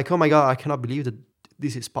tweets like, "Oh my God, I cannot believe that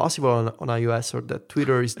this is possible on iOS, or that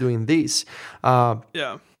Twitter is doing this."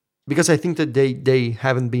 Because I think that they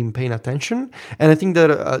haven't been paying attention, and I think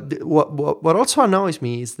that what also annoys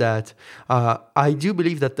me is that I do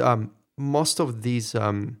believe that most of these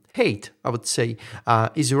hate, I would say,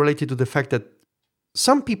 is related to the fact that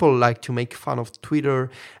some people like to make fun of Twitter,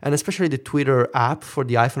 and especially the Twitter app for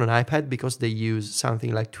the iPhone and iPad, because they use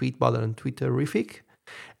something like Tweetbot and Twitterrific.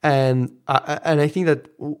 And I think that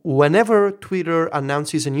whenever Twitter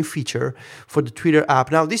announces a new feature for the Twitter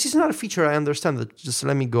app, now this is not a feature, I understand that, just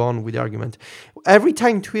let me go on with the argument. Every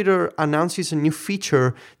time Twitter announces a new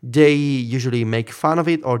feature, they usually make fun of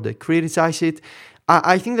it or they criticize it.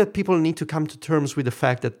 I think that people need to come to terms with the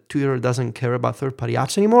fact that Twitter doesn't care about third-party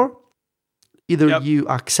apps anymore. Either you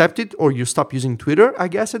accept it or you stop using Twitter, I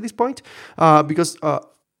guess, at this point. Because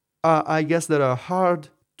I guess that a hard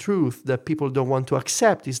truth that people don't want to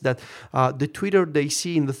accept is that the Twitter they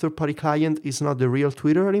see in the third-party client is not the real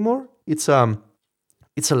Twitter anymore. It's a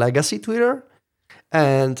legacy Twitter,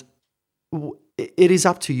 and it is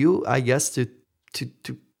up to you, I guess, to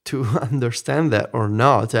understand that or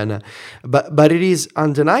not. And but it is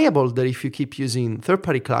undeniable that if you keep using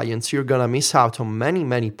third-party clients, you're gonna miss out on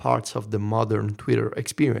many parts of the modern Twitter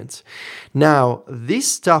experience. Now,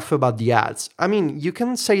 this stuff about the ads, I mean, you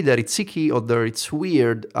can say that it's icky or that it's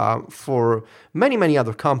weird for many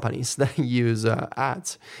other companies that use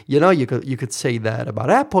ads. You could say that about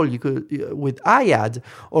Apple, you could with iAd,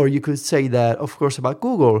 or you could say that, of course, about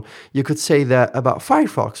Google. You could say that about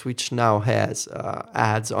Firefox, which now has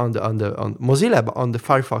ads on Mozilla on the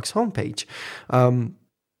Firefox homepage.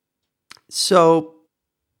 So,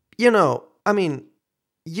 I mean,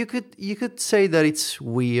 you could say that it's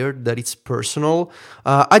weird, that it's personal.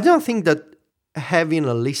 I don't think that having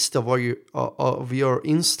a list of all your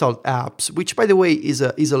installed apps, which by the way is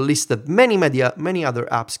a list that many other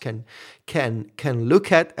apps can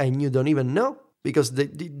look at, and you don't even know, because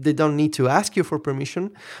they don't need to ask you for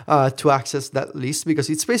permission to access that list, because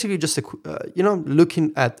it's basically just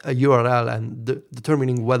looking at a URL and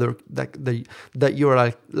determining whether that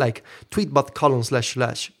URL like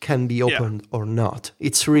tweetbot:// can be opened or not.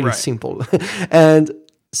 It's really simple. And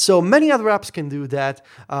so many other apps can do that.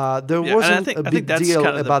 There wasn't a big deal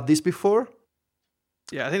about this before.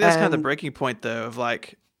 Yeah, I think that's kind of the breaking point, though, of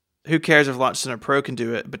like, who cares if Launch Center Pro can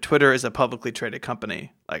do it, but Twitter is a publicly traded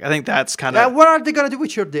company. Like, I think that's kind of... what are they going to do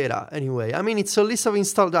with your data anyway? I mean, it's a list of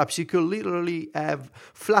installed apps. You could literally have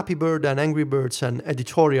Flappy Bird and Angry Birds and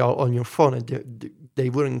editorial on your phone, and they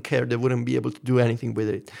wouldn't care. They wouldn't be able to do anything with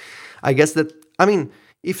it. I guess that... I mean,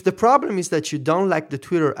 if the problem is that you don't like the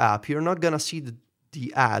Twitter app, you're not going to see the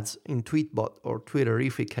ads in Tweetbot or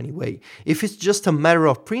Twitterrific anyway. If it's just a matter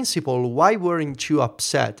of principle, why weren't you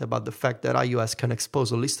upset about the fact that iOS can expose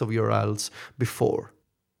a list of URLs before?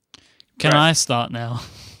 Can I start now?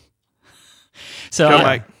 So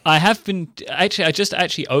I have been I just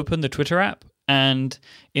opened the Twitter app, and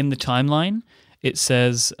in the timeline it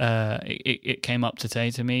says it came up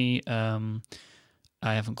today to me. I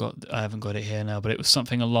haven't got it here now, but it was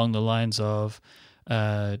something along the lines of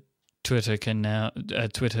Twitter now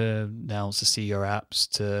to see your apps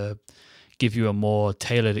to give you a more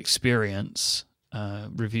tailored experience.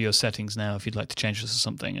 Review your settings now if you'd like to change this or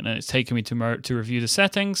something. And then it's taken me to review the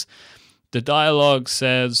settings. The dialogue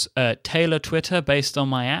says tailor Twitter based on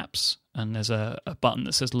my apps, and there's a button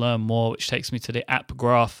that says learn more, which takes me to the app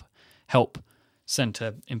graph help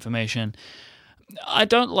center information. I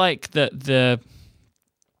don't like that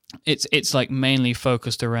it's like mainly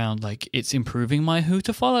focused around like it's improving my who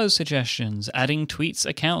to follow suggestions, adding tweets,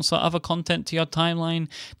 accounts, or other content to your timeline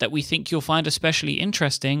that we think you'll find especially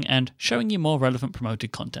interesting, and showing you more relevant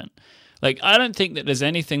promoted content. Like, I don't think that there's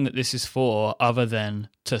anything that this is for other than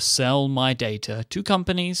to sell my data to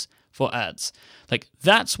companies for ads. Like,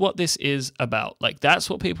 that's what this is about. Like, that's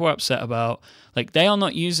what people are upset about. Like, they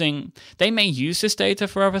may use this data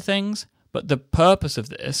for other things, but the purpose of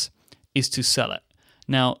this is to sell it.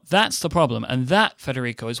 Now, that's the problem, and that,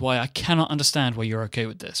 Federico, is why I cannot understand why you're okay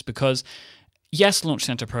with this, because yes, Launch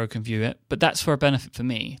Center Pro can view it, but that's for a benefit for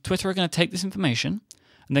me. Twitter are going to take this information,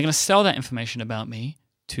 and they're going to sell that information about me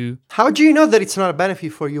to... How do you know that it's not a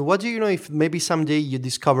benefit for you? What do you know if maybe someday you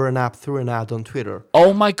discover an app through an ad on Twitter?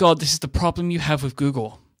 Oh my God, this is the problem you have with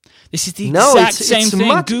Google. This is the exact same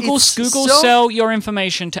thing. Google sell your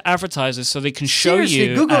information to advertisers so they can show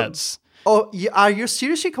you ads. Oh, are you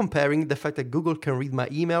seriously comparing the fact that Google can read my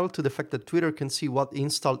email to the fact that Twitter can see what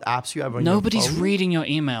installed apps you have on your phone? Nobody's reading your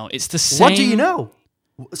email. It's the same. What do you know?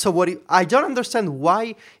 So I don't understand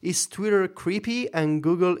why is Twitter creepy and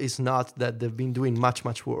Google is not, that they've been doing much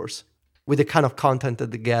worse with the kind of content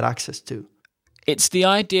that they get access to. It's the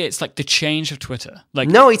idea. It's like the change of Twitter. Like,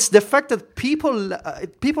 no, it's the fact that people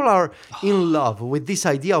are in love with this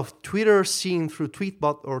idea of Twitter seen through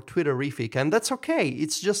Tweetbot or Twitterrific, and that's okay.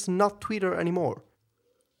 It's just not Twitter anymore.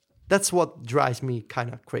 That's what drives me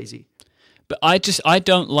kind of crazy. But I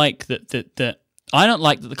don't like that. I don't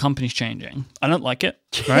like that the company's changing. I don't like it.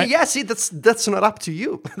 Right? Yeah, see, that's not up to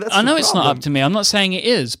you. I know it's not up to me. I'm not saying it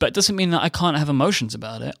is, but it doesn't mean that I can't have emotions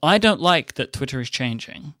about it. I don't like that Twitter is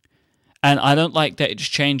changing. And I don't like that it's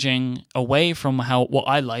changing away from what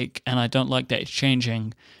I like, and I don't like that it's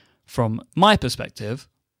changing from my perspective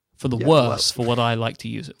for the worse for what I like to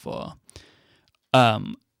use it for. I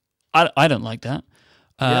don't like that.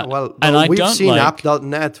 And we've seen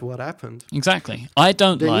app.net what happened. Exactly. They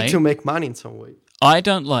need to make money in some way. I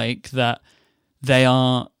don't like that they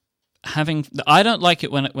are I don't like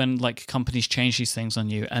it when like companies change these things on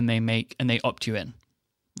you and they opt you in,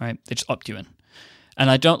 right? They just opt you in. And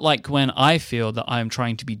I don't like when I feel that I'm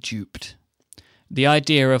trying to be duped. The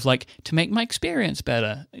idea of like to make my experience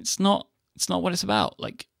better, it's not what it's about.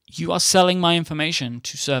 Like you are selling my information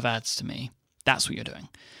to serve ads to me. That's what you're doing.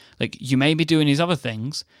 Like you may be doing these other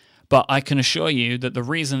things, but I can assure you that the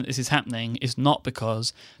reason this is happening is not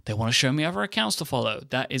because they want to show me other accounts to follow.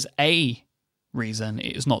 That is a reason.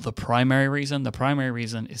 It is not the primary reason. The primary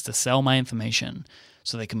reason is to sell my information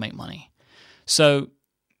so they can make money. So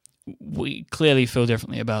we clearly feel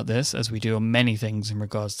differently about this, as we do on many things in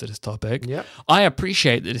regards to this topic. Yep. I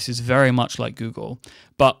appreciate that this is very much like Google,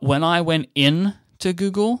 but when I went in to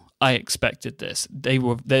Google, I expected this. They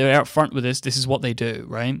were out front with this. This is what they do,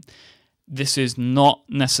 right? This is not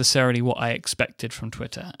necessarily what I expected from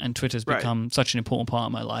Twitter, and Twitter's become such an important part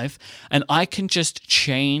of my life. And I can just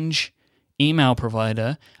change email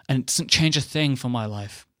provider, and it doesn't change a thing for my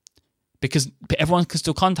life. Because everyone can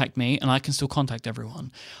still contact me, and I can still contact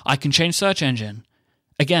everyone. I can change search engine.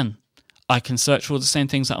 Again, I can search for the same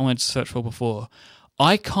things that I wanted to search for before.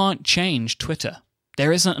 I can't change Twitter.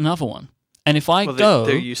 There isn't another one. And if I go,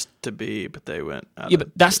 there used to be, but they went out. Yeah,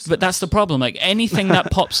 but that's the problem. Like anything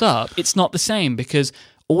that pops up, it's not the same because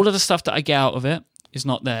all of the stuff that I get out of it is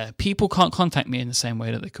not there. People can't contact me in the same way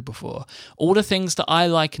that they could before. All the things that I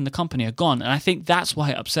like in the company are gone, and I think that's why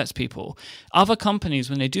it upsets people. Other companies,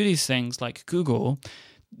 when they do these things, like Google,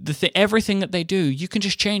 everything that they do, you can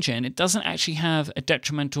just change it, and it doesn't actually have a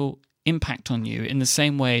detrimental impact on you in the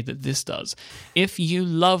same way that this does. If you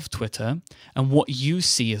love Twitter and what you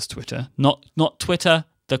see as Twitter, not Twitter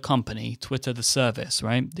the company, Twitter the service,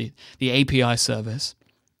 right? The API service.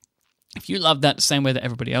 If you love that the same way that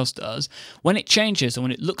everybody else does, when it changes and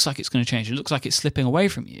when it looks like it's going to change, it looks like it's slipping away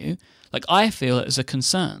from you, like I feel it as a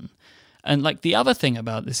concern. And like the other thing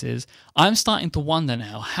about this is I'm starting to wonder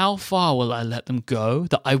now, how far will I let them go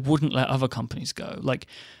that I wouldn't let other companies go? Like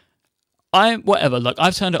I've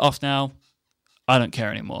turned it off now. I don't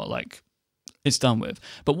care anymore. Like it's done with.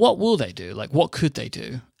 But what will they do? Like what could they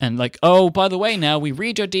do? And like, oh, by the way, now we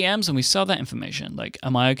read your DMs and we sell that information. Like,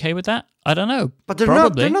 am I okay with that? I don't know. But they're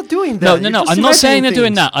Probably. not doing that. No. I'm not saying they're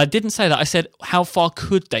doing that. I didn't say that. I said, how far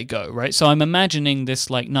could they go, right? So I'm imagining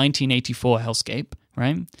this like 1984 hellscape,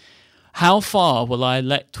 right? How far will I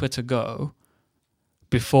let Twitter go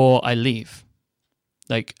before I leave?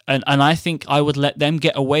 Like, and I think I would let them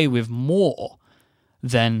get away with more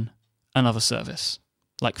than another service,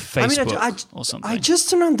 like Facebook or something. I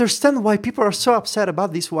just don't understand why people are so upset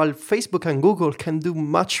about this, while Facebook and Google can do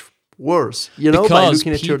much worse, by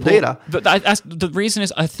looking at your data. But the reason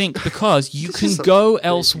is, I think, because you can go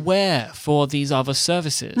elsewhere for these other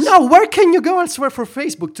services. No, where can you go elsewhere for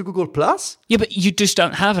Facebook? To Google Plus? Yeah, but you just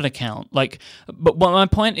don't have an account. Like, but my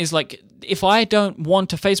point is, like, if I don't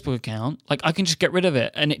want a Facebook account, like, I can just get rid of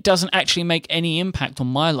it, and it doesn't actually make any impact on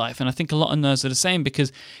my life. And I think a lot of nerds are the same,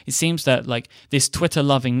 because it seems that, like, this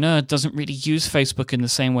Twitter-loving nerd doesn't really use Facebook in the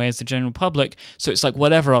same way as the general public, so it's like,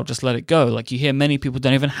 whatever, I'll just let it go. Like, you hear many people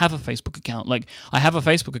don't even have a Facebook account. Like, I have a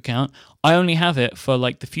Facebook account, I only have it for,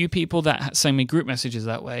 like, the few people that send me group messages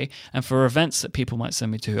that way, and for events that people might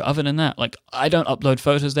send me to. Other than that, like, I don't upload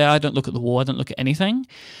photos there, I don't look at the wall, I don't look at anything.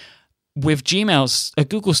 With Gmail's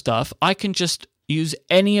Google stuff, I can just use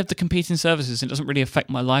any of the competing services. It doesn't really affect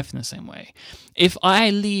my life in the same way. If I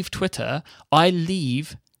leave Twitter, I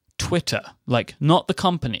leave Twitter, like not the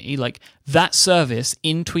company, like that service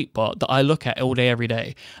in Tweetbot that I look at all day, every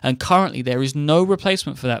day. And currently there is no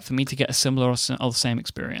replacement for that for me to get a similar or the same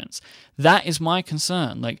experience. That is my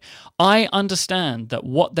concern. Like, I understand that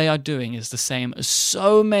what they are doing is the same as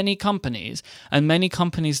so many companies, and many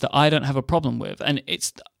companies that I don't have a problem with. And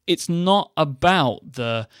it's not about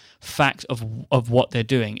the fact of what they're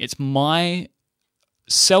doing. It's my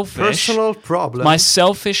personal problem. My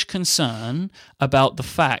selfish concern about the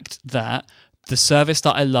fact that the service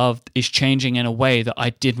that I loved is changing in a way that I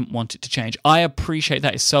didn't want it to change. I appreciate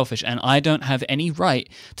that it's selfish, and I don't have any right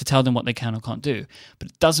to tell them what they can or can't do. But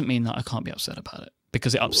it doesn't mean that I can't be upset about it,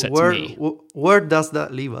 because it upsets me. Where does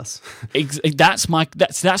that leave us? That's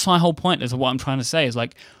my whole point. Is what I'm trying to say is,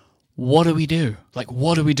 like, what do we do? Like,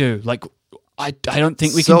 what do we do? Like, I don't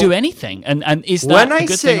think we can do anything. And is that a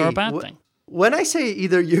good thing or a bad thing? When I say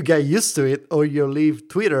either you get used to it or you leave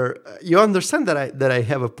Twitter, you understand that I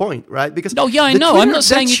have a point, right? Because I know. I'm not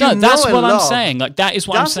saying you don't. That's what I'm saying. Like, that is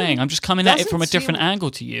what I'm saying. I'm just coming at it from a different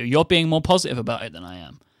angle to you. You're being more positive about it than I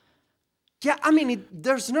am. Yeah, I mean,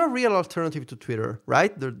 there's no real alternative to Twitter,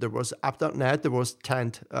 right? There was app.net, there was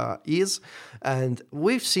Tent.is, and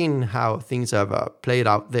we've seen how things have played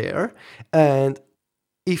out there. And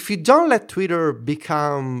if you don't let Twitter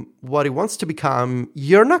become what it wants to become,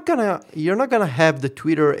 you're not gonna have the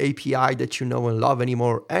Twitter API that you know and love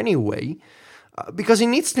anymore anyway, because it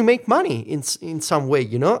needs to make money in some way,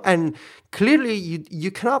 And clearly,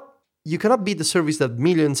 you cannot be the service that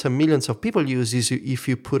millions and millions of people use if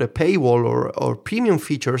you put a paywall or premium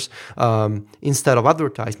features instead of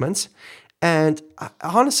advertisements. And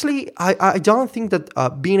honestly, I don't think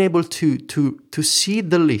that being able to see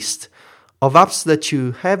the list of apps that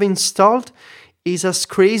you have installed is as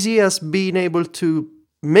crazy as being able to,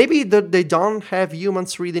 maybe that they don't have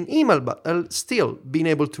humans reading email, but still being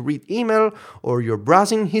able to read email or your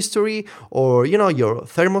browsing history or, your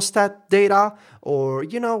thermostat data or,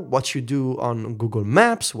 what you do on Google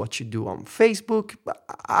Maps, what you do on Facebook.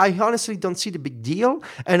 I honestly don't see the big deal.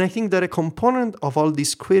 And I think that a component of all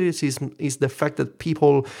this criticism is the fact that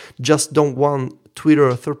people just don't want Twitter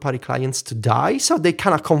or third-party clients to die. So they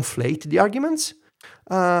kind of conflate the arguments.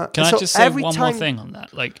 Can I just say one more thing on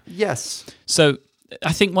that? Yes. So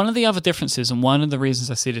I think one of the other differences, and one of the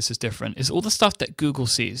reasons I see this as different, is all the stuff that Google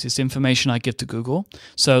sees is information I give to Google.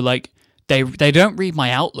 So they don't read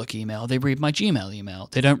my Outlook email, they read my Gmail email.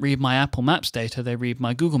 They don't read my Apple Maps data, they read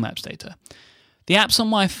my Google Maps data. The apps on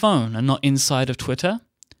my phone are not inside of Twitter.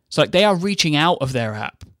 So they are reaching out of their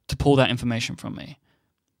app to pull that information from me.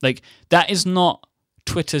 That is not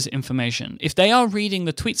Twitter's information. If they are reading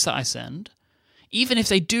the tweets that I send, even if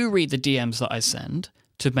they do read the DMs that I send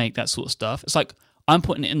to make that sort of stuff, it's I'm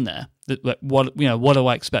putting it in there. What do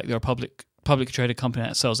I expect? They're a publicly traded company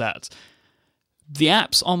that sells ads. The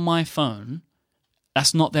apps on my phone,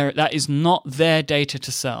 that is not their data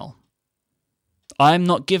to sell. I'm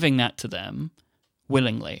not giving that to them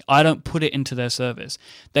willingly. I don't put it into their service.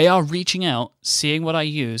 They are reaching out, seeing what I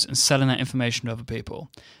use, and selling that information to other people.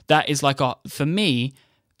 That is for me,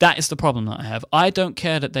 that is the problem that I have. I don't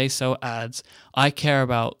care that they sell ads. I care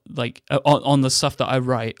about on the stuff that I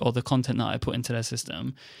write or the content that I put into their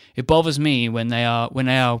system. It bothers me when they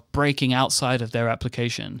are breaking outside of their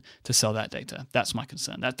application to sell that data. That's my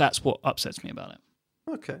concern. That's what upsets me about it.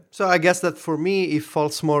 Okay, so I guess that for me, it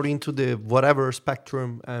falls more into the whatever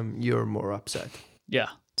spectrum. You're more upset. Yeah.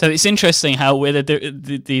 So it's interesting how we're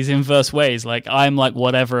these inverse ways. I'm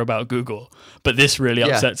whatever about Google, but this really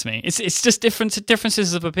upsets me. It's just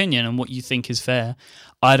differences of opinion and what you think is fair.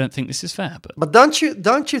 I don't think this is fair. But don't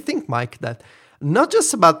you think, Mike, that not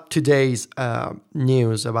just about today's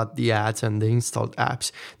news about the ads and the installed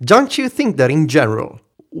apps, don't you think that in general,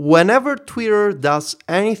 whenever Twitter does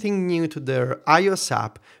anything new to their iOS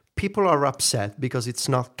app, people are upset because it's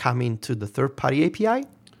not coming to the third-party API?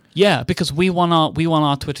 Yeah, because we want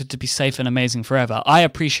our Twitter to be safe and amazing forever. I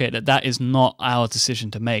appreciate that is not our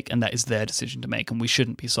decision to make, and that is their decision to make, and we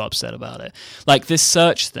shouldn't be so upset about it. This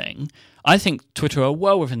search thing, I think Twitter are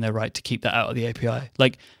well within their right to keep that out of the API.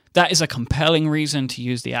 That is a compelling reason to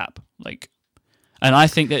use the app. And I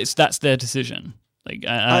think that's their decision.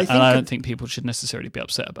 I don't think people should necessarily be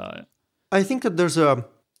upset about it. I think that there's a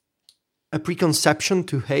preconception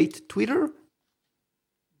to hate Twitter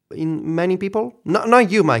in many people.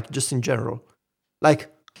 Not you, Mike, just in general.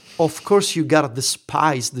 Of course, you gotta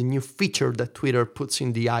despise the new feature that Twitter puts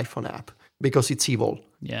in the iPhone app because it's evil.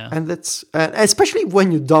 Yeah, and that's especially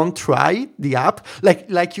when you don't try the app.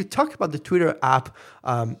 Like you talk about the Twitter app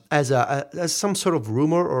as some sort of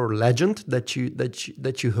rumor or legend that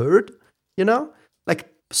you heard.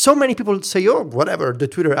 So many people say, "Oh, whatever, the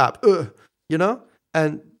Twitter app,"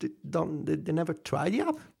 and they never try the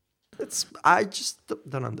app. I just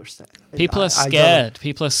don't understand. People are scared.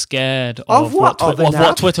 People are scared of what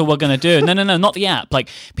Twitter were going to do. No, not the app.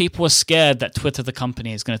 People are scared that Twitter, the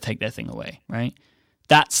company, is going to take their thing away. Right?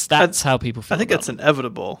 That's how people feel. I think that's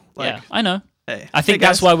inevitable. Yeah, I know. Hey, I think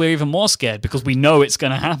that's why we're even more scared, because we know it's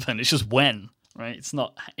going to happen. It's just when, right? It's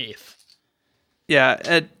not if.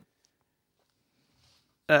 Yeah.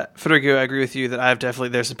 Federico, I agree with you that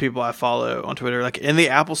there's some people I follow on Twitter, in the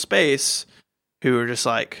Apple space, who are just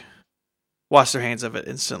wash their hands of it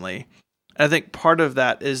instantly. And I think part of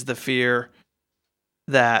that is the fear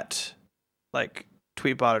that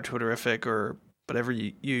Tweetbot or Twitterrific or whatever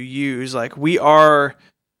you use, we are,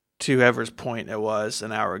 to whoever's point it was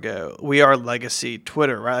an hour ago, we are legacy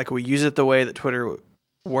Twitter, right? We use it the way that Twitter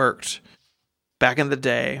worked back in the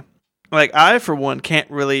day. I, for one,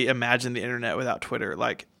 can't really imagine the internet without Twitter.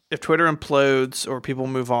 If Twitter implodes or people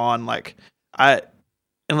move on,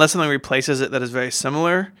 unless something replaces it that is very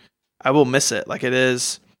similar, I will miss it. It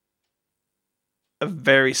is a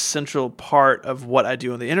very central part of what I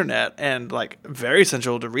do on the internet, and very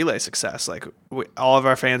central to Relay success. All of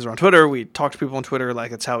our fans are on Twitter. We talk to people on Twitter.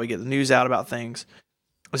 It's how we get the news out about things.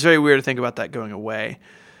 It's very weird to think about that going away.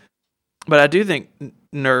 But I do think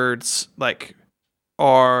nerds like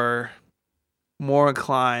are more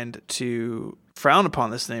inclined to frown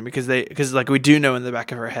upon this thing because like we do know in the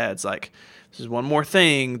back of our heads, like this is one more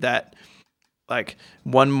thing that, like,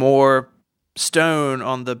 one more stone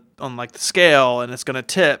on the scale, and it's going to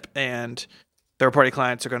tip, and third party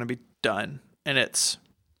clients are going to be done. And I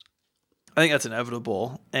think that's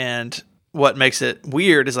inevitable. And what makes it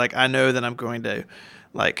weird is, like, I know that I'm going to,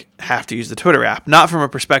 like, have to use the Twitter app, not from a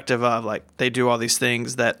perspective of, like, they do all these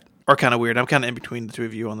things that are kind of weird. I'm kind of in between the two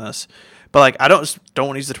of you on this, but, like, I don't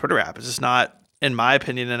want to use the Twitter app. It's just not, in my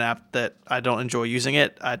opinion, an app that I don't enjoy using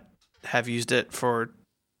it. I have used it for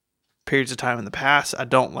periods of time in the past. I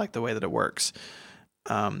don't like the way that it works.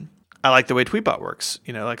 I like the way Tweetbot works,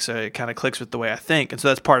 like, so it kind of clicks with the way I think. And so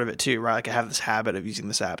that's part of it too, right? Like, I have this habit of using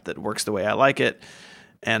this app that works the way I like it.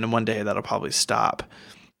 And one day that'll probably stop.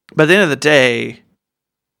 But at the end of the day,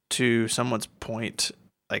 to someone's point,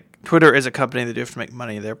 like, Twitter is a company that do have to make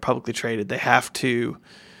money. They're publicly traded. They have to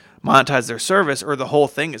monetize their service or the whole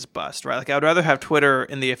thing is bust, right? Like, I would rather have Twitter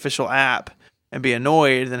in the official app and be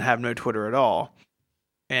annoyed than have no Twitter at all.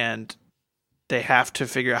 And they have to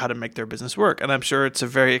figure out how to make their business work. And I'm sure it's a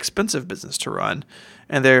very expensive business to run.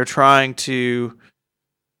 And they're trying to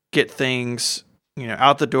get things,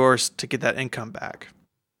 out the doors to get that income back.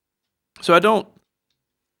 So I don't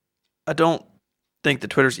think that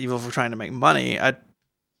Twitter's evil for trying to make money.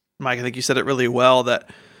 Mike, I think you said it really well, that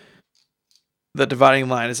the dividing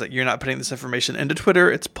line is that you're not putting this information into Twitter,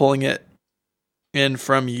 it's pulling it in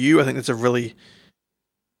from you. I think that's a really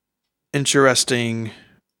interesting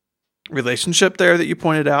relationship there that you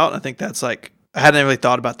pointed out. I think that's, like, I hadn't really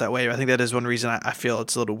thought about that way. I think that is one reason I feel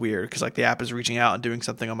it's a little weird, because, like, the app is reaching out and doing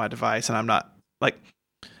something on my device, and I'm not, like,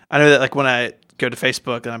 I know that, like, when I go to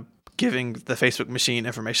Facebook and I'm giving the Facebook machine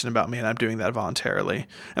information about me, and I'm doing that voluntarily.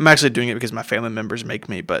 I'm actually doing it because my family members make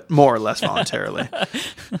me, but more or less voluntarily.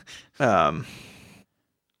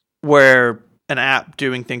 Where an app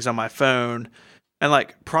doing things on my phone, and,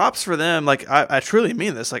 like, props for them. Like, I truly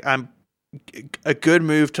mean this. Like, I'm a good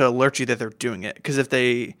move to alert you that they're doing it, because if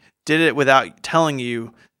they did it without telling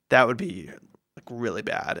you, that would be, like, really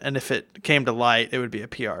bad. And if it came to light, it would be a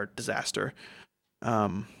PR disaster.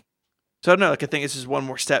 So I don't know, like, I think this is one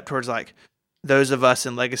more step towards, like, those of us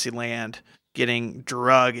in legacy land getting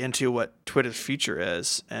drug into what Twitter's future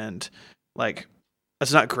is. And, like,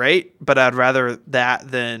 it's not great, but I'd rather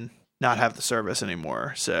that than not have the service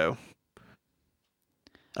anymore. So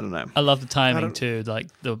I don't know. I love the timing too, like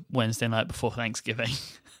the Wednesday night before Thanksgiving.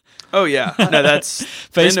 Oh yeah, no, that's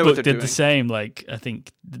Facebook did the same. Like, I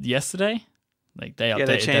think yesterday, like, they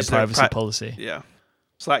updated their privacy policy. Yeah,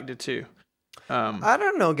 Slack did too. I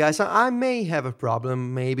don't know, guys. I may have a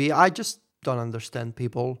problem. Maybe I just don't understand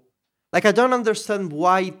people. Like, I don't understand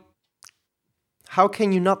why. How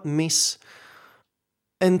can you not miss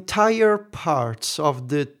entire parts of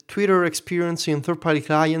the Twitter experience in third-party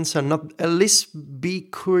clients and not at least be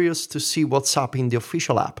curious to see what's up in the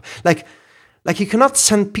official app? Like you cannot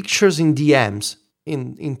send pictures in DMs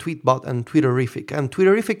in Tweetbot and Twitterrific. And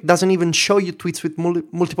Twitterrific doesn't even show you tweets with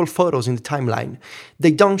multiple photos in the timeline.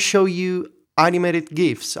 They don't show you animated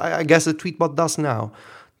GIFs. I guess the Tweetbot does now.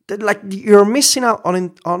 Like, you're missing out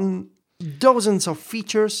on dozens of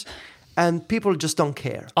features, and people just don't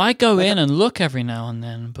care. I go in and look every now and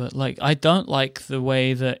then, but, like, I don't like the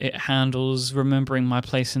way that it handles remembering my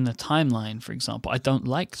place in the timeline, for example. I don't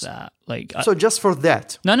like that. Like, so just for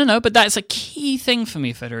that. No, but that's a key thing for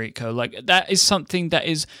me, Federico. Like, that is something that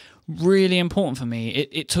is really important for me.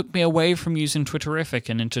 It took me away from using Twitterrific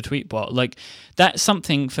and into Tweetbot. Like, that's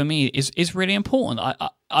something for me is really important.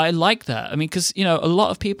 I like that. I mean, because, a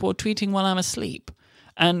lot of people are tweeting while I'm asleep,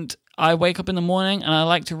 and I wake up in the morning and I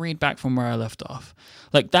like to read back from where I left off.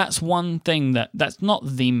 Like, that's one thing that's not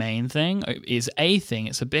the main thing. It is a thing.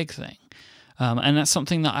 It's a big thing. And that's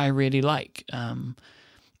something that I really like.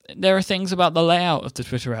 There are things about the layout of the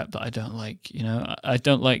Twitter app that I don't like. I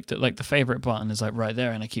don't like that, like, the favorite button is, like, right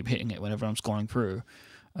there, and I keep hitting it whenever I'm scrolling through.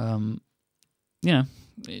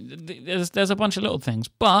 There's a bunch of little things,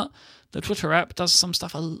 but the Twitter app does some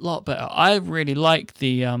stuff a lot better. I really like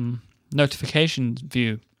the notifications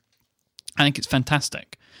view. I think it's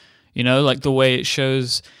fantastic. Like, the way it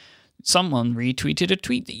shows someone retweeted a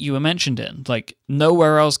tweet that you were mentioned in. Like,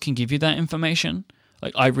 nowhere else can give you that information.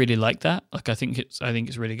 Like, I really like that. Like, I think it's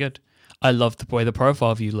really good. I love the way the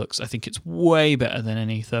profile view looks. I think it's way better than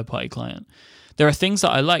any third-party client. There are things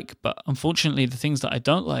that I like, but unfortunately, the things that I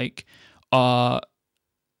don't like are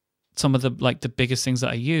some of the biggest things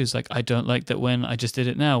that I use. Like, I don't like that when I just did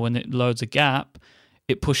it now, when it loads a gap,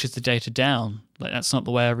 it pushes the data down. Like, that's not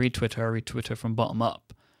the way I read Twitter. I read Twitter from bottom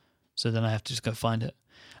up. So then I have to just go find it.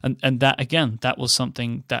 And that, again, that was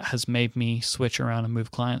something that has made me switch around and move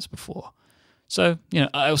clients before. So,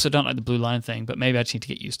 I also don't like the blue line thing, but maybe I just need to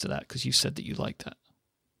get used to that because you said that you liked that.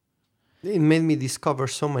 It made me discover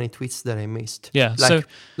so many tweets that I missed. Yeah.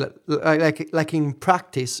 Like in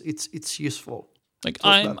practice, it's useful. Like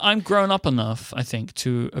I'm grown up enough, I think,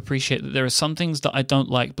 to appreciate that there are some things that I don't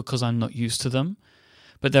like because I'm not used to them.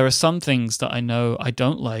 But there are some things that I know I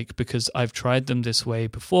don't like because I've tried them this way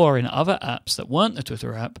before in other apps that weren't a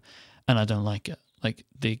Twitter app, and I don't like it. Like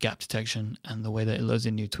the gap detection and the way that it loads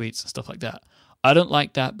in new tweets and stuff like that. I don't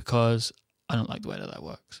like that because I don't like the way that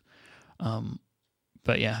works.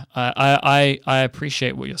 But yeah, I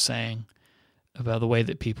appreciate what you're saying about the way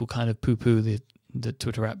that people kind of poo-poo the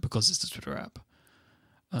Twitter app because it's the Twitter app.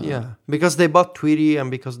 Yeah, because they bought Tweety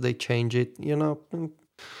and because they change it,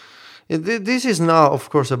 This is not, of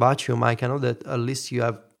course, about you, Mike. I know that at least you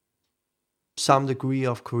have some degree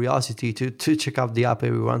of curiosity to check out the app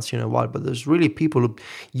every once in a while, but there's really people who,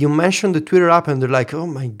 you mention the Twitter app and they're like, oh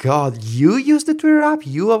my God, you use the Twitter app?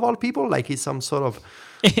 You of all people? Like it's some sort of,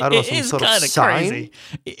 I don't know, some sort of sign. Crazy.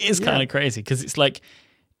 It is kind of crazy because it's like,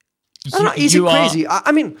 I don't know, is it crazy?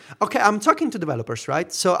 I mean, okay, I'm talking to developers,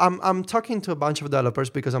 right? So I'm talking to a bunch of developers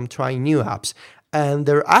because I'm trying new apps. And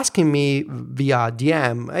they're asking me via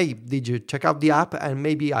DM, hey, did you check out the app? And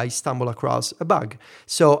maybe I stumble across a bug.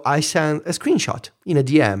 So I send a screenshot in a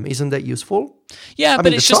DM. Isn't that useful? Yeah,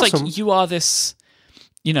 but it's just awesome. Like you are this,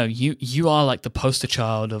 you are like the poster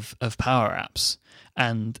child of power apps.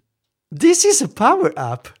 And this is a power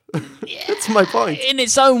app. Yeah, that's my point. In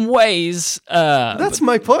its own ways. That's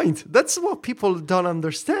my point. That's what people don't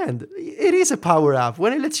understand. It is a power app.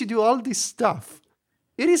 When it lets you do all this stuff,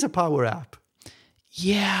 it is a power app.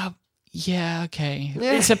 Yeah, okay.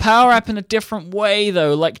 Yeah. It's a power app in a different way,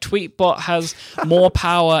 though. Like Tweetbot has more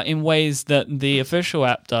power in ways that the official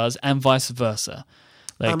app does, and vice versa.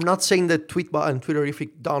 Like, I'm not saying that Tweetbot and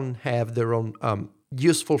Twitterrific don't have their own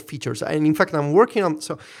useful features. And in fact, I'm working on...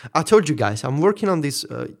 So I told you guys, I'm working on this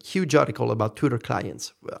huge article about Twitter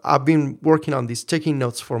clients. I've been working on this, taking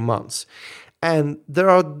notes for months. And there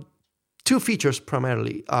are two features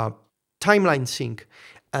primarily. Timeline sync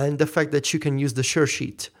and the fact that you can use the share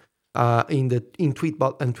sheet in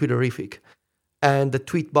Tweetbot and Twitterrific. And the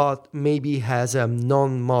Tweetbot maybe has a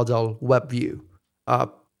non-modal web view.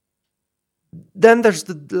 Then there's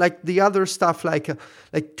the other stuff like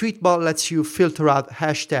Tweetbot lets you filter out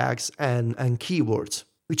hashtags and keywords,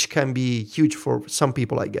 which can be huge for some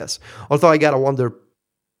people, I guess. Although I gotta wonder,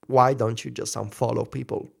 why don't you just unfollow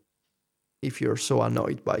people if you're so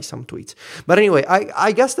annoyed by some tweets? But anyway,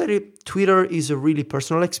 I guess that Twitter is a really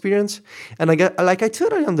personal experience, and I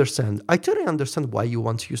totally understand. I totally understand why you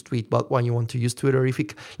want to use Tweetbot, why you want to use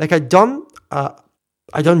Twitterrific. Like I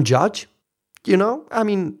don't judge. I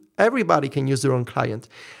mean, everybody can use their own client.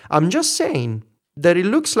 I'm just saying that it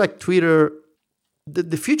looks like Twitter,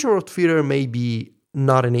 the future of Twitter may be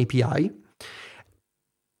not an API.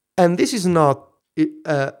 And this is not,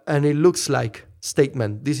 and it looks like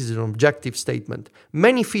statement. This is an objective statement.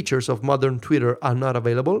 Many features of modern Twitter are not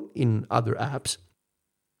available in other apps.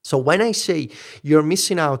 So when I say you're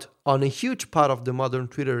missing out on a huge part of the modern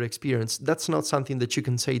Twitter experience, that's not something that you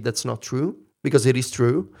can say that's not true, because it is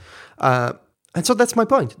true. And so that's my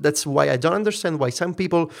point. That's why I don't understand why some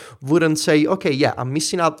people wouldn't say, okay, yeah, I'm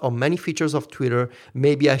missing out on many features of Twitter.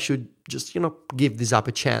 Maybe I should just, give this app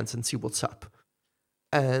a chance and see what's up.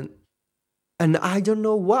 And I don't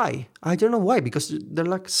know why. Because they're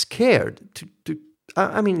like scared to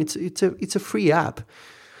I mean, it's a free app.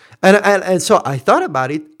 And so I thought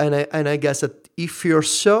about it, and I guess that if you're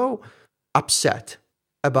so upset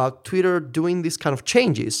about Twitter doing these kind of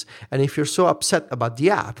changes, and if you're so upset about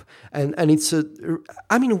the app, and it's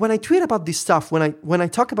when I tweet about this stuff, when I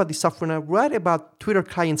talk about this stuff, when I write about Twitter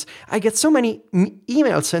clients, I get so many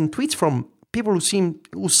emails and tweets from people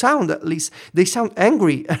who sound, at least they sound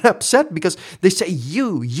angry and upset because they say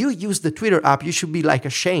you use the Twitter app, you should be like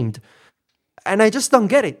ashamed. And I just don't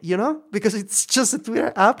get it, because it's just a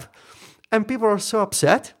Twitter app and people are so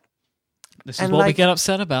upset. This is what we get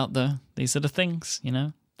upset about, though. These are the things,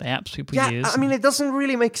 the apps people use. I mean, it doesn't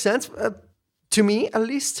really make sense, to me at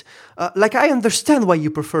least. I understand why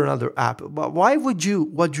you prefer another app, but why would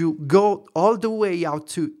you go all the way out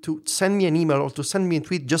to send me an email or to send me a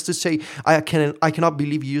tweet just to say, I cannot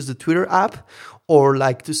believe you use the Twitter app, or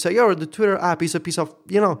like to say, oh, the Twitter app is a piece of,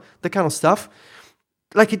 the kind of stuff.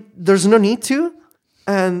 There's no need to.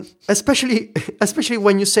 And especially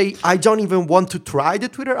when you say, I don't even want to try the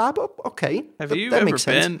Twitter app. Okay. Have you that ever makes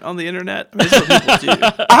sense. been on the internet? I mean, that's what people do.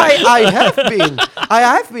 I have been. I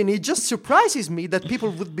have been. It just surprises me that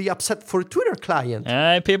people would be upset for a Twitter client.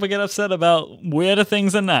 People get upset about weirder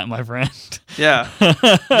things than that, my friend. Yeah.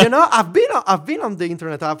 I've been on the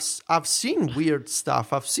internet. I've seen weird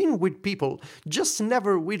stuff. I've seen weird people. Just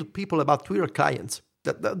never weird people about Twitter clients.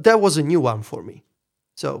 That was a new one for me.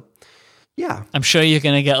 So, yeah. I'm sure you're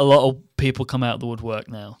going to get a lot of people come out of the woodwork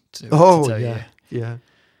now to tell you. Yeah.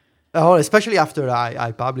 Oh, especially after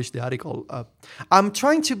I published the article. I'm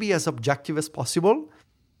trying to be as objective as possible.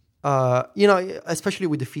 Especially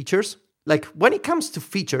with the features. Like when it comes to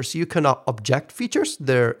features, you cannot object features.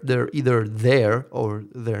 They're either there or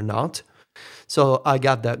they're not. So I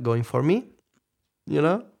got that going for me.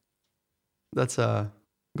 That's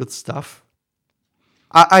good stuff.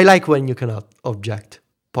 I like when you cannot object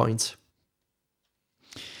points.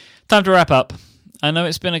 Time to wrap up. I know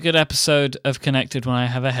it's been a good episode of Connected when I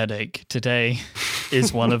have a headache. Today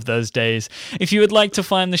is one of those days. If you would like to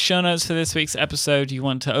find the show notes for this week's episode, you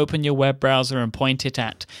want to open your web browser and point it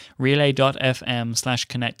at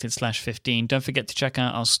relay.fm/connected/15. Don't forget to check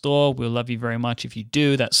out our store. We'll love you very much if you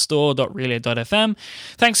do. That's store.relay.fm.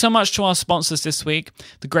 Thanks so much to our sponsors this week,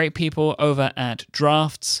 the great people over at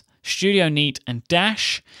Drafts, Studio Neat, and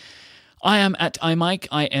Dash. I am at iMyke,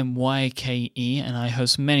 IMYKE, and I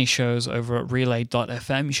host many shows over at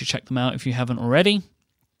relay.fm. You should check them out if you haven't already.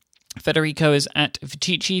 Federico is at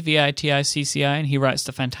Viticci, Viticci, and he writes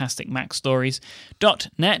the fantastic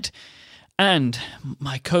MacStories.net. And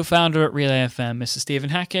my co-founder at Relay FM, Mr.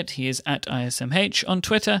 Stephen Hackett, he is at ISMH on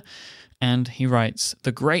Twitter, and he writes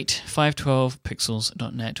the great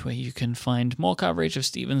 512pixels.net, where you can find more coverage of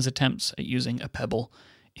Stephen's attempts at using a Pebble,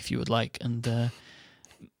 if you would like, and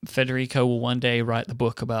Federico will one day write the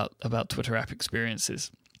book about Twitter app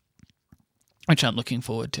experiences, which I'm looking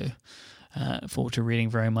forward to reading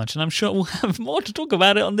very much. And I'm sure we'll have more to talk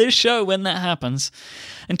about it on this show when that happens.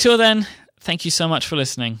 Until then, thank you so much for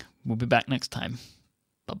listening. We'll be back next time.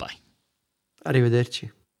 Bye-bye.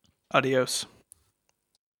 Arrivederci. Adios.